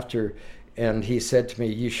me after, and he said to me,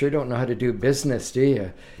 "You sure don't know how to do business, do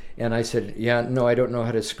you?" And I said, "Yeah, no, I don't know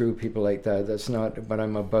how to screw people like that. That's not what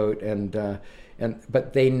I'm about."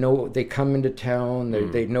 But they know, they come into town,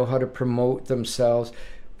 they know how to promote themselves,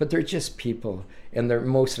 but they're just people, and they're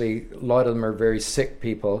mostly, a lot of them are very sick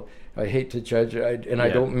people. I hate to judge, I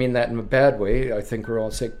don't mean that in a bad way. I think we're all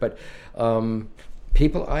sick, but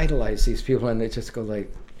people idolize these people, and they just go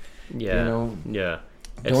like,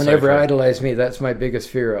 don't ever idolize me. That's my biggest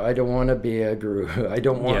fear. I don't want to be a guru. I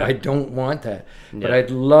don't want that. But I'd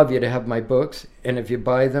love you to have my books, and if you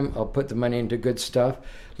buy them, I'll put the money into good stuff,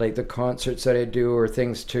 like the concerts that I do, or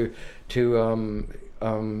things to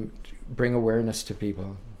bring awareness to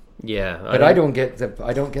people. Yeah, but I don't get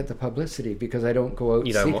the publicity because I don't go out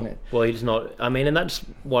seeking it. Well, it's not. I mean, and that's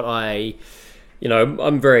what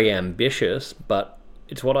I'm very ambitious, but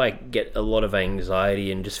it's what I get a lot of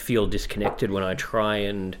anxiety and just feel disconnected when I try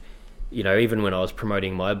and, even when I was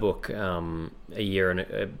promoting my book a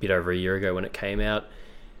bit over a year ago when it came out,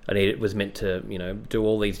 it was meant to, do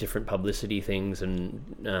all these different publicity things and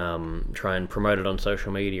try and promote it on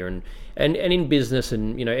social media and in business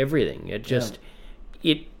and, everything. It just,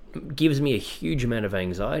 it gives me a huge amount of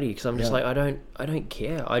anxiety because I'm just like, I don't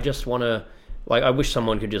care. I just want to, I wish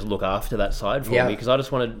someone could just look after that side for me, because I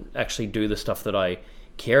just want to actually do the stuff that I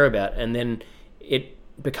care about. And then it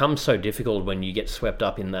becomes so difficult when you get swept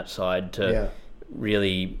up in that side to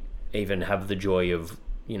really even have the joy of,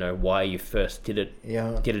 why you first did it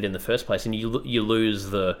in the first place. And you lose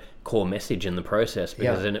the core message in the process,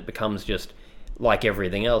 because then it becomes just like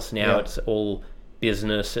everything else. Now it's all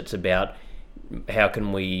business. It's about how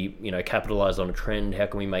can we, capitalize on a trend? How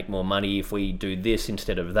can we make more money if we do this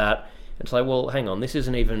instead of that? It's like, well, hang on, this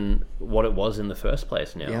isn't even what it was in the first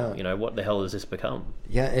place now. What the hell has this become?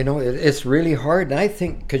 Yeah, it's really hard. And I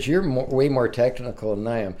think, because you're way more technical than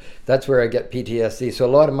I am, that's where I get PTSD. So a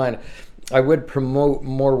lot of mine, I would promote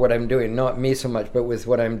more what I'm doing, not me so much, but with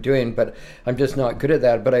what I'm doing, but I'm just not good at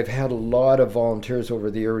that. But I've had a lot of volunteers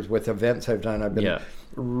over the years with events I've done. I've been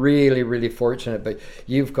really, really fortunate, but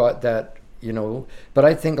you've got that, but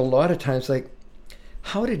I think a lot of times,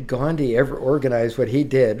 how did Gandhi ever organize what he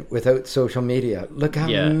did without social media? Look how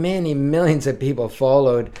many millions of people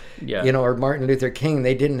followed, or Martin Luther King.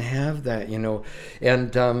 They didn't have that,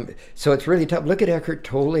 and so it's really tough. Look at Eckhart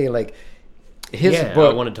Tolle, his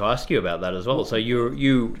book. I wanted to ask you about that as well. So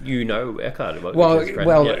you know Eckhart?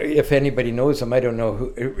 If anybody knows him, I don't know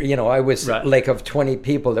who. I was of 20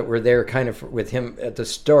 people that were there, kind of with him at the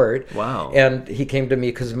start. Wow! And he came to me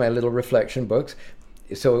because of my little reflection books.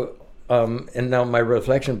 So. And now my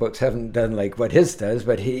reflection books haven't done like what his does,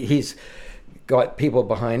 but he's got people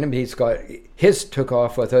behind him. His took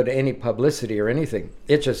off without any publicity or anything.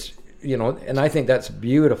 It just, and I think that's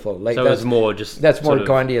beautiful. So it's more just... That's more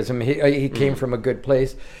Gandhiism. He came from a good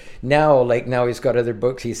place. Now he's got other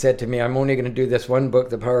books. He said to me, I'm only going to do this one book,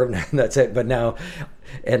 The Power of Now, and that's it. But now,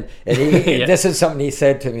 and he, this is something he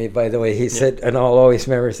said to me, by the way. He said, and I'll always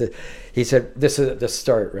remember, he said, this is at the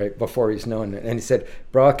start, right, before he's known it. And he said,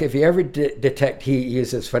 Brock, if you ever detect, he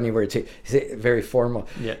uses funny words, he's very formal.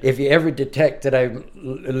 Yeah. If you ever detect that I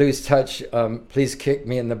lose touch, please kick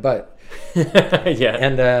me in the butt.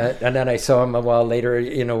 And then I saw him a while later.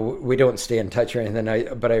 We don't stay in touch or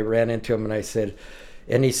anything. But I ran into him and I said,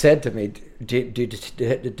 and he said to me, do you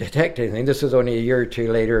detect anything? This was only a year or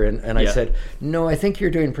two later, and I said, no, I think you're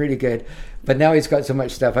doing pretty good. But now he's got so much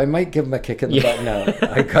stuff, I might give him a kick in the butt now.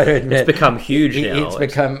 I got to admit. It's become huge now. It's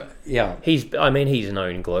become, He's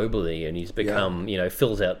known globally, and he's become,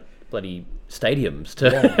 fills out bloody stadiums.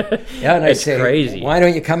 And it's crazy. Why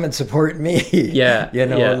don't you come and support me?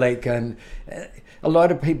 And a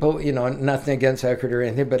lot of people, nothing against Eckhart or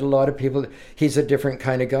anything, but a lot of people, he's a different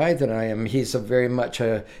kind of guy than I am. He's a very much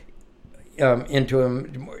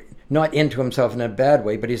not into himself in a bad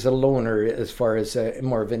way, but he's a loner as far as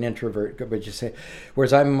more of an introvert, would you say?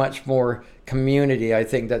 Whereas I'm much more community. I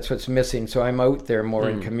think that's what's missing. So I'm out there more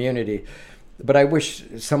in community. But I wish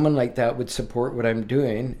someone like that would support what I'm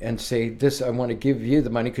doing and say, this, I want to give you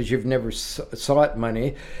the money because you've never sought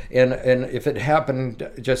money. And if it happened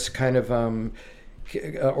just kind of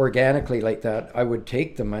organically like that, I would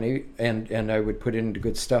take the money and I would put it into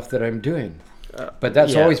good stuff that I'm doing. But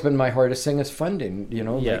that's Yeah. always been my hardest thing is funding, you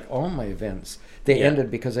know, Yeah. like all my events. They Yeah. ended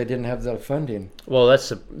because I didn't have the funding. Well,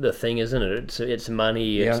 that's the thing, isn't it? It's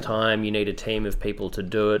money, it's Yeah. time. You need a team of people to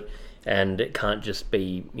do it, and it can't just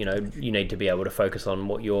be, you know, you need to be able to focus on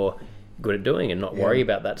what you're good at doing and not worry Yeah.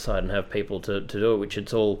 about that side and have people to do it, which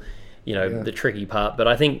it's all, you know, Yeah. the tricky part. But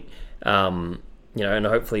I think, you know, and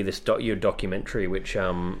hopefully this your documentary, which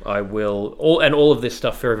I will, all of this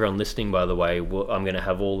stuff for everyone listening, by the way, I'm going to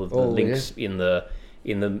have all of the links in the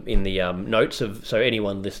notes of, so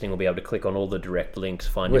anyone listening will be able to click on all the direct links,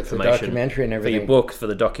 find With the information documentary and for everything. your book, for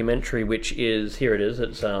the documentary, which is, here it is,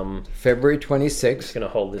 it's February just 26th, going to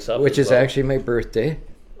hold this up, which as is well, actually my birthday.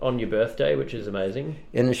 on your birthday, which is amazing.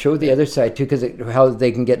 And show the other side too, because how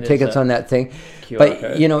they can get There's tickets a on that thing. QR But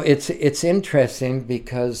code. you know, it's interesting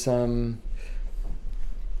because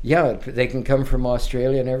yeah, they can come from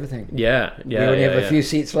Australia and everything. Yeah, We only have a few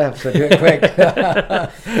seats left, so do it quick.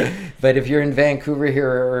 But if you're in Vancouver here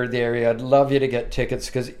or the area, I'd love you to get tickets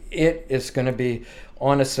because it is going to be,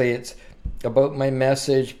 honestly, it's about my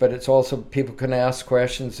message, but it's also people can ask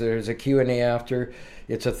questions. There's a Q&A after.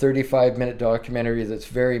 It's a 35-minute documentary that's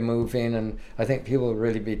very moving, and I think people will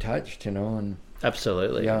really be touched, you know. And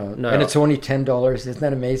Absolutely. yeah, No, and it's only $10. Isn't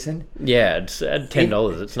that amazing? yeah, it's at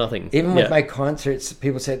 $10. It's nothing. Even with Yeah. my concerts,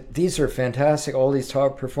 people said, these are fantastic, all these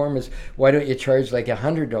top performers. Why don't you charge like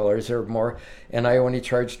 $100 or more? And I only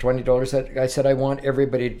charge $20. I said, I want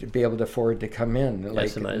everybody to be able to afford to come in. That's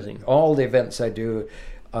Like, amazing. All the events I do.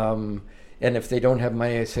 And if they don't have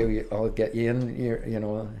money, I say, I'll get you in, you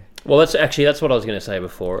know. Well, that's what I was going to say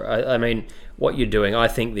before. I mean, what you're doing, I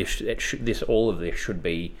think all of this should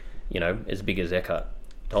be, you know, as big as Eckhart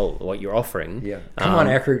Tolle, what you're offering. Yeah. Come on,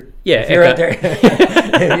 Eckhart. Yeah, If you're out there.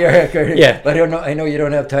 Eckhart. If you're Eckhart. Yeah. But I know you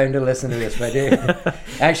don't have time to listen to this, but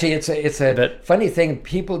actually it's a But- funny thing.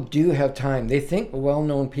 People do have time. They think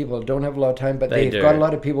well-known people don't have a lot of time, but They they've do. got a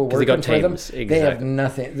lot of people 'Cause they working got for them. teams, They have exactly.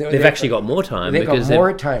 nothing. They've actually got more time They've because got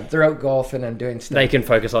more time. They're out golfing and doing stuff. they can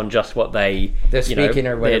focus on just what they're speaking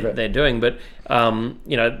or whatever. they're doing. But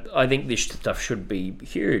you know, I think this stuff should be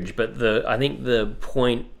huge. But I think the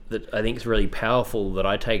point that I think is really powerful that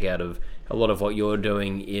I take out of a lot of what you're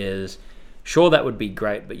doing is, sure, that would be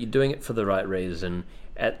great, but you're doing it for the right reason.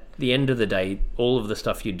 At the end of the day, all of the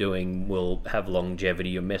stuff you're doing will have longevity.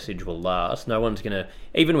 Your message will last. No one's going to,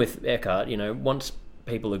 even with Eckhart, you know, once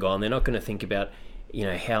people are gone, they're not going to think about, you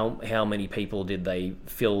know, how many people did they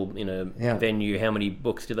fill in a Yeah. venue, how many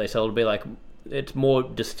books did they sell. To be like, it's more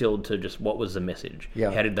distilled to just what was the message.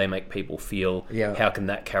 Yeah. How did they make people feel? Yeah. How can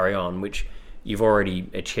that carry on? Which you've already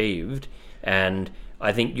achieved. And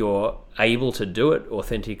I think you're able to do it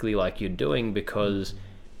authentically like you're doing because,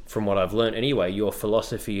 from what I've learned anyway, your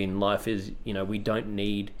philosophy in life is, you know, we don't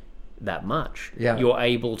need that much. Yeah. You're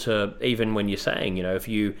able to, even when you're saying, you know, if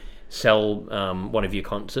you sell one of your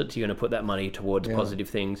concerts, you're going to put that money towards positive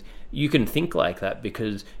things. You can think like that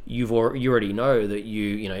because you already know that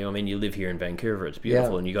you know, I mean, you live here in Vancouver, it's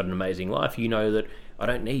beautiful, and you got an amazing life. You know that I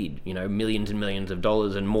don't need, you know, millions and millions of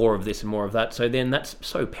dollars and more of this and more of that. So then that's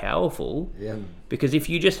so powerful. Yeah. Because if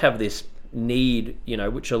you just have this need, you know,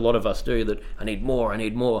 which a lot of us do, that I need more,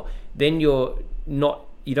 then you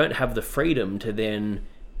don't have the freedom to then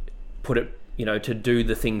put it, you know, to do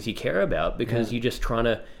the things you care about because you're just trying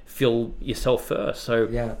to fill yourself first. So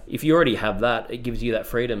if you already have that, it gives you that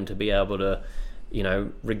freedom to be able to, you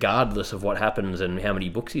know, regardless of what happens and how many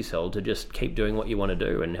books you sell, to just keep doing what you want to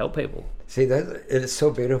do and help people. See, that it is so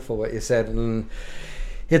beautiful what you said. And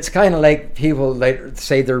it's kind of like people like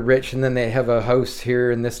say they're rich and then they have a house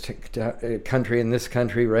here in this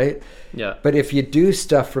country, right? Yeah. But if you do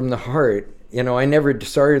stuff from the heart, you know, I never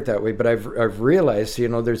started that way, but I've realized, you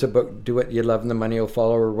know, there's a book, Do What You Love and the Money Will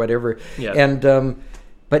Follow or whatever. Yeah. And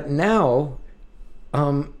but now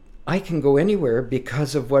I can go anywhere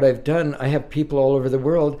because of what I've done. I have people all over the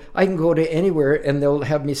world. I can go to anywhere and they'll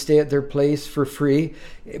have me stay at their place for free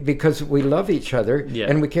because we love each other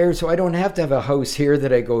and we care. So I don't have to have a house here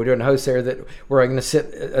that I go to and a house there where I'm going to sit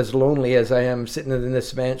as lonely as I am sitting in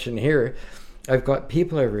this mansion here. I've got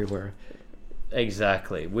people everywhere.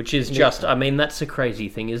 Exactly, which is just, I mean, that's a crazy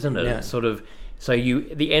thing, isn't it? Yeah. It's sort of, so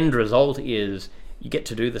the end result is you get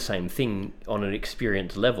to do the same thing on an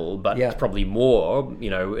experience level, but it's probably more, you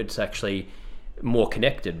know, it's actually more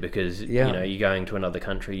connected because, you know, you're going to another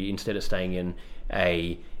country instead of staying in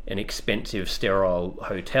an expensive, sterile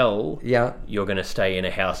hotel. Yeah. You're going to stay in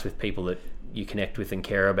a house with people that you connect with and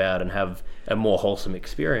care about and have a more wholesome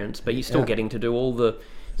experience, but you're still getting to do all the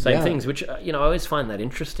same things, which, you know, I always find that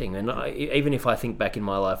interesting. And even if I think back in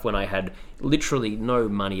my life when I had literally no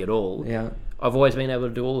money at all, I've always been able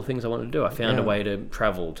to do all the things I wanted to do. I found a way to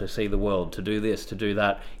travel, to see the world, to do this, to do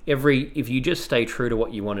that. If you just stay true to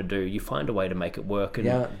what you want to do, you find a way to make it work,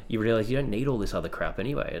 and you realize you don't need all this other crap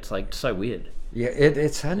anyway. It's like so weird. Yeah,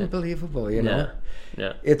 it's unbelievable, you know.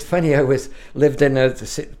 Yeah. It's funny. I lived in a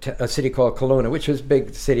city called Kelowna, which was a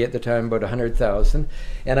big city at the time, about 100,000,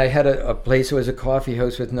 and I had a place. It was a coffee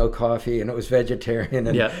house with no coffee, and it was vegetarian.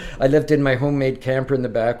 And I lived in my homemade camper in the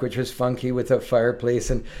back, which was funky with a fireplace,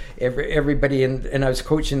 and everybody. And I was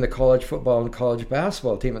coaching the college football and college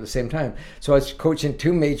basketball team at the same time. So I was coaching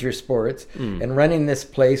 2 major sports and running this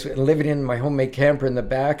place and living in my homemade camper in the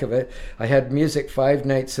back of it. I had music 5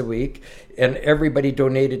 nights a week. And everybody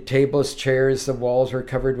donated tables, chairs. The walls were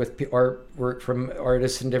covered with artwork from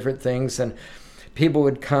artists and different things. And people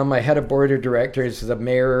would come. I had a board of directors, the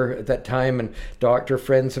mayor at that time, and doctor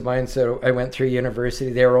friends of mine. So I went through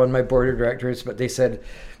university. They were on my board of directors, but they said,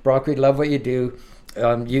 "Brock, we love what you do.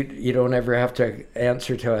 You don't ever have to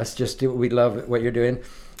answer to us. Just do. We love what you're doing."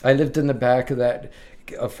 I lived in the back of that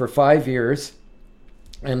for 5 years.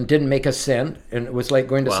 And didn't make a cent, and it was like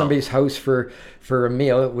going to somebody's house for a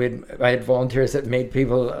meal. I had volunteers that made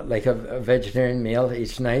people like a vegetarian meal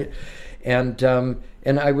each night, and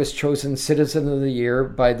I was chosen Citizen of the Year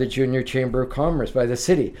by the Junior Chamber of Commerce, by the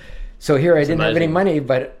city. So here I didn't have any money,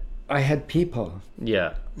 but I had people.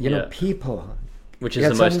 Yeah, you know, people, which is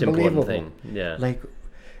the most important thing. Yeah, like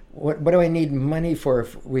what do I need money for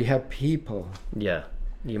if we have people? Yeah.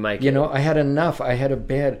 You know, I had enough. I had a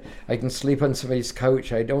bed. I can sleep on somebody's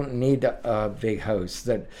couch. I don't need a big house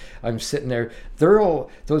that I'm sitting there.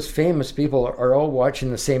 Those famous people are all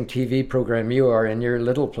watching the same TV program you are in your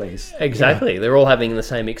little place. Exactly. They're all having the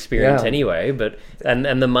same experience anyway, but and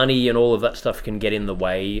the money and all of that stuff can get in the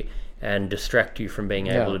way and distract you from being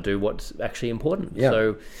able to do what's actually important. Yeah.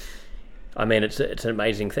 So I mean, it's an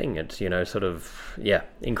amazing thing. It's, you know, sort of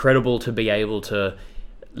incredible to be able to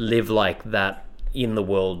live like that in the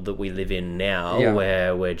world that we live in now,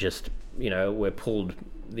 where we're just, you know, we're pulled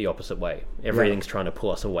the opposite way. Everything's trying to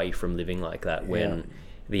pull us away from living like that, when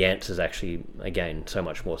the answer is actually, again, so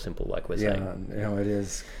much more simple, like we're saying. Yeah, you know, it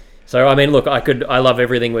is. So, I mean, look, I love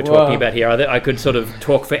everything we're talking about here. I could sort of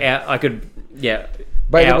talk for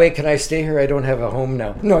By the way, can I stay here? I don't have a home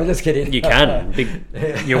now. No, I'm just kidding. You can.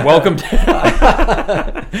 You're welcome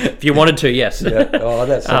to. If you wanted to, yes. Yeah. Oh,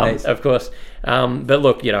 that's so nice. Of course. But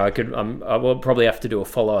look, you know, I will probably have to do a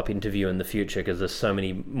follow-up interview in the future, because there's so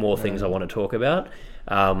many more things I want to talk about.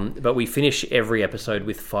 But we finish every episode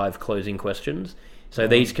with 5 closing questions. So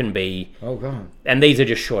these can be... Oh, God. And these are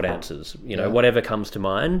just short answers, you know, whatever comes to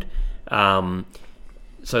mind.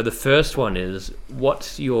 So the first one is,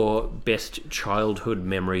 what's your best childhood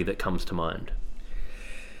memory that comes to mind?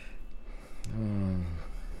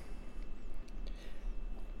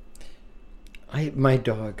 My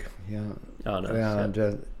dog, Oh, no.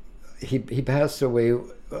 And he passed away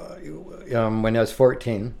when I was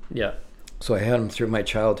 14. Yeah. So I had him through my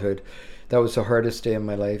childhood. That was the hardest day of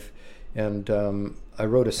my life. And I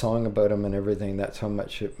wrote a song about him and everything. That's how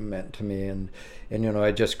much it meant to me. And you know,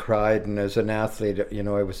 I just cried. And as an athlete, you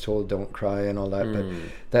know, I was told don't cry and all that. But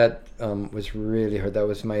that was really hard. That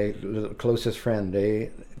was my closest friend,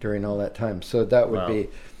 during all that time. So that would be...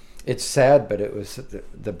 It's sad, but it was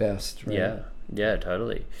the best. Right? Yeah,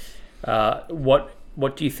 totally.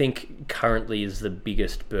 What do you think currently is the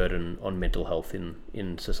biggest burden on mental health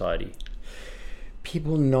in society?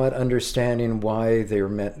 People not understanding why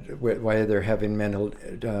they're having mental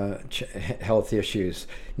health issues,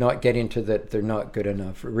 not getting to that they're not good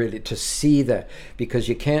enough, really to see that, because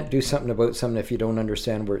you can't do something about something if you don't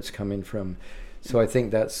understand where it's coming from. So I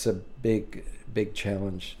think that's a big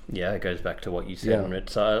challenge. Yeah, it goes back to what you said. Yeah.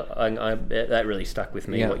 So that really stuck with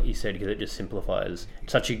me, what you said, because it just simplifies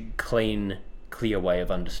such a clear way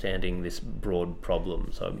of understanding this broad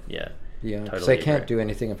problem. So because totally I can't do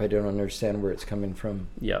anything if I don't understand where it's coming from.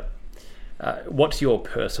 Yeah. What's your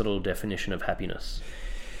personal definition of happiness?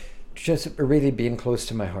 Just really being close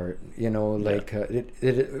to my heart, you know, like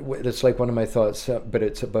it's like one of my thoughts, but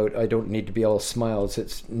it's about, I don't need to be all smiles.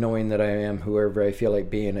 It's knowing that I am whoever I feel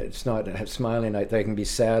like being. It's not smiling. I can be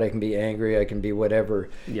sad, I can be angry, I can be whatever.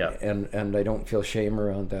 Yeah. And I don't feel shame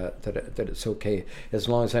around that it's okay, as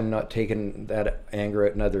long as I'm not taking that anger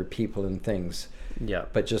at other people and things. Yeah.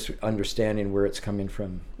 But just understanding where it's coming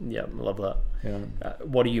from. Yeah, I love that. Yeah.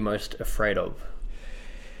 What are you most afraid of?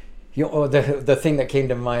 You know, the thing that came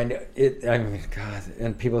to mind, I mean, God,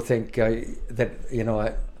 and people think that, you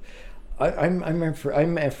know, I'm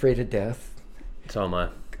afraid of death. So am I.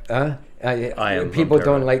 I am. People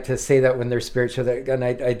don't like to say that when they're spiritual, and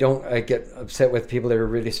I get upset with people that are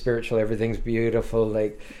really spiritual. Everything's beautiful,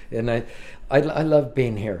 and I love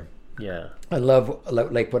being here. Yeah. I love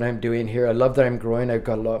like what I'm doing here. I love that I'm growing. I've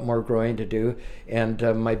got a lot more growing to do, and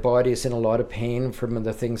my body is in a lot of pain from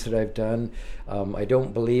the things that I've done. I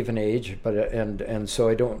don't believe in age, but and so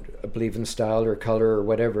I don't believe in style or color or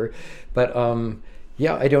whatever. But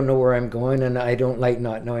yeah, I don't know where I'm going, and I don't like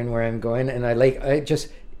not knowing where I'm going. And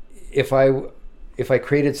if I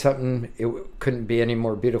created something, it couldn't be any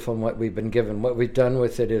more beautiful than what we've been given. What we've done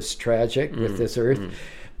with it is tragic with this earth,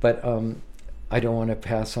 but I don't want to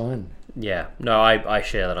pass on. Yeah, no, I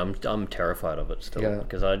share that. I'm terrified of it still,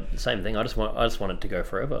 because same thing. I just want it to go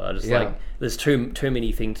forever. I just like there's too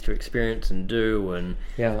many things to experience and do, and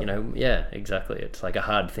exactly. It's like a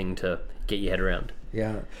hard thing to get your head around.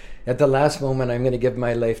 Yeah, at the last moment, I'm going to give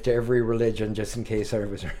my life to every religion just in case I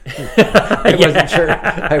was.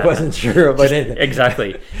 I wasn't sure about it.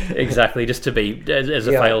 Exactly. Just to be as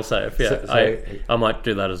a fail safe. Yeah, so I might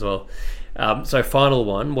do that as well. So final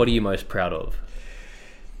one. What are you most proud of?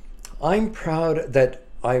 I'm proud that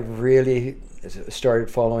I really started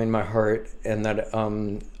following my heart, and that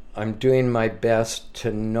I'm doing my best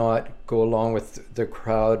to not go along with the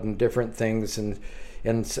crowd and different things.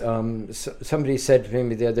 And somebody said to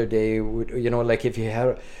me the other day, like if you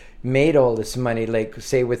had made all this money, like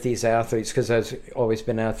say with these athletes, because I've always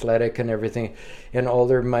been athletic and everything, and all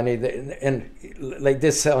their money, and like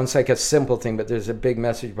this sounds like a simple thing, but there's a big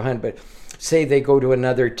message behind it. But say they go to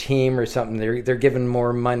another team or something, they're given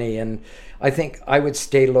more money, and I think I would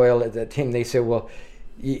stay loyal at that team. They say, well,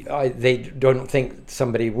 they don't think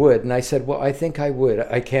somebody would, and I said, well, I think I would.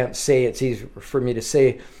 I can't say, it's easy for me to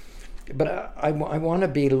say, but I want to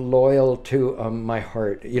be loyal to my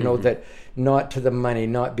heart, that not to the money,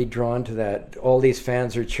 not be drawn to that. All these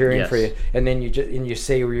fans are cheering for you, and then you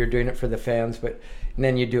say you're doing it for the fans, and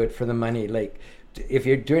then you do it for the money. Like, if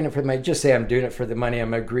you're doing it for the money, just say I'm doing it for the money.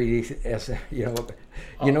 I'm a greedy, you know what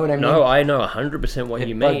I mean? No, I know 100% what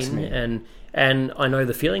you mean, me. and I know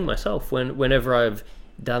the feeling myself. Whenever I've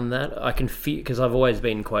done that, I can feel, because I've always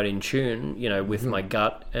been quite in tune, with my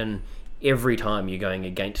gut, and every time you're going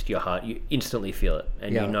against your heart, you instantly feel it,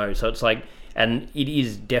 and so it's like, and it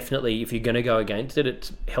is definitely, if you're going to go against it,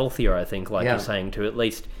 it's healthier, I think, like you're saying, to at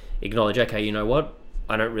least acknowledge, okay, you know what,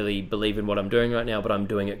 I don't really believe in what I'm doing right now, but I'm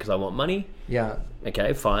doing it because I want money. Yeah.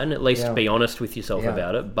 Okay, fine. At least be honest with yourself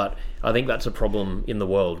about it. But I think that's a problem in the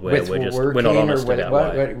world where we're not honest about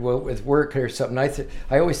why. With work or something,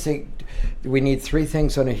 I always think we need three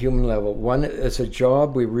things on a human level. One is a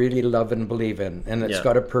job we really love and believe in, and it's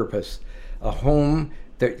got a purpose. A home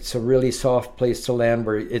that's a really soft place to land,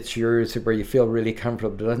 where it's yours, where you feel really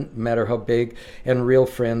comfortable. It doesn't matter how big, and real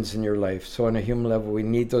friends in your life. So on a human level, we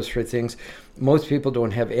need those three things. Most people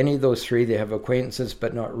don't have any of those three. They have acquaintances,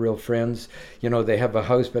 but not real friends. They have a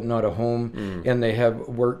house, but not a home, and they have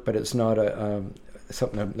work, but it's not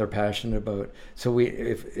something that they're passionate about. So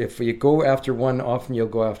if you go after one, often you'll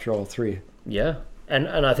go after all three. Yeah, and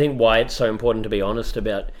I think why it's so important to be honest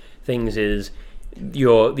about things is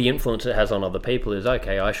the influence it has on other people is,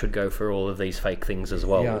 okay, I should go for all of these fake things as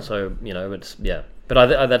well. Yeah. So it's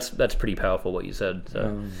but that's pretty powerful what you said.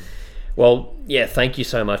 So. Well, thank you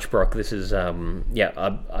so much, Brock. This is I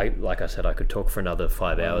like I said, I could talk for another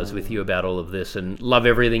 5 hours with you about all of this, and love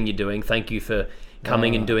everything you're doing. Thank you for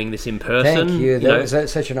coming and doing this in person. Thank you. That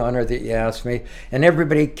was such an honor that you asked me. And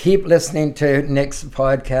everybody, keep listening to Nick's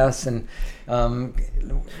podcast, and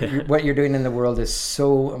what you're doing in the world is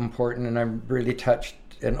so important, and I'm really touched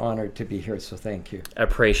and honored to be here. So thank you.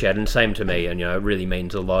 Appreciate it, and same to me. And it really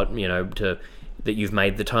means a lot. That you've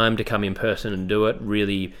made the time to come in person and do it.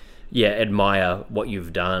 Really. Admire what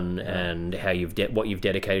you've done and how what you've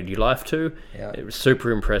dedicated your life to. It was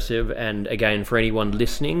super impressive. And again, for anyone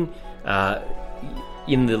listening,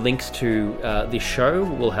 in the links to this show,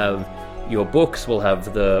 we'll have your books, we'll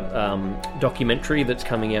have the documentary that's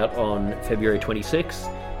coming out on February 26th.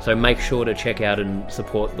 So make sure to check out and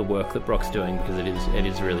support the work that Brock's doing, because it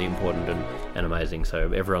is really important and amazing. So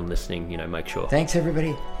everyone listening, make sure. Thanks,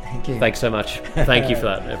 everybody. Thank you. Thanks so much. Thank you for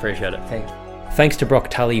that. I appreciate it. Thank you. Thanks to Brock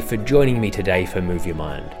Tully for joining me today for Move Your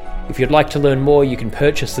Mind. If you'd like to learn more, you can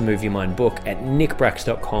purchase the Move Your Mind book at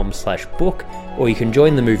nickbracks.com/book, or you can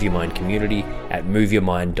join the Move Your Mind community at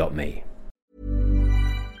moveyourmind.me.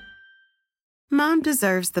 Mom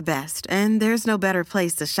deserves the best, and there's no better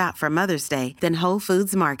place to shop for Mother's Day than Whole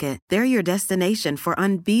Foods Market. They're your destination for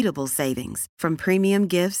unbeatable savings, from premium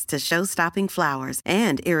gifts to show-stopping flowers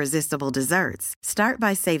and irresistible desserts. Start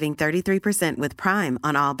by saving 33% with Prime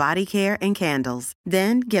on all body care and candles.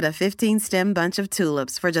 Then get a 15-stem bunch of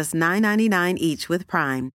tulips for just $9.99 each with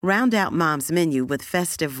Prime. Round out Mom's menu with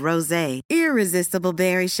festive rosé, irresistible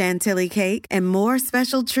berry chantilly cake, and more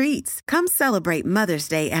special treats. Come celebrate Mother's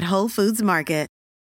Day at Whole Foods Market.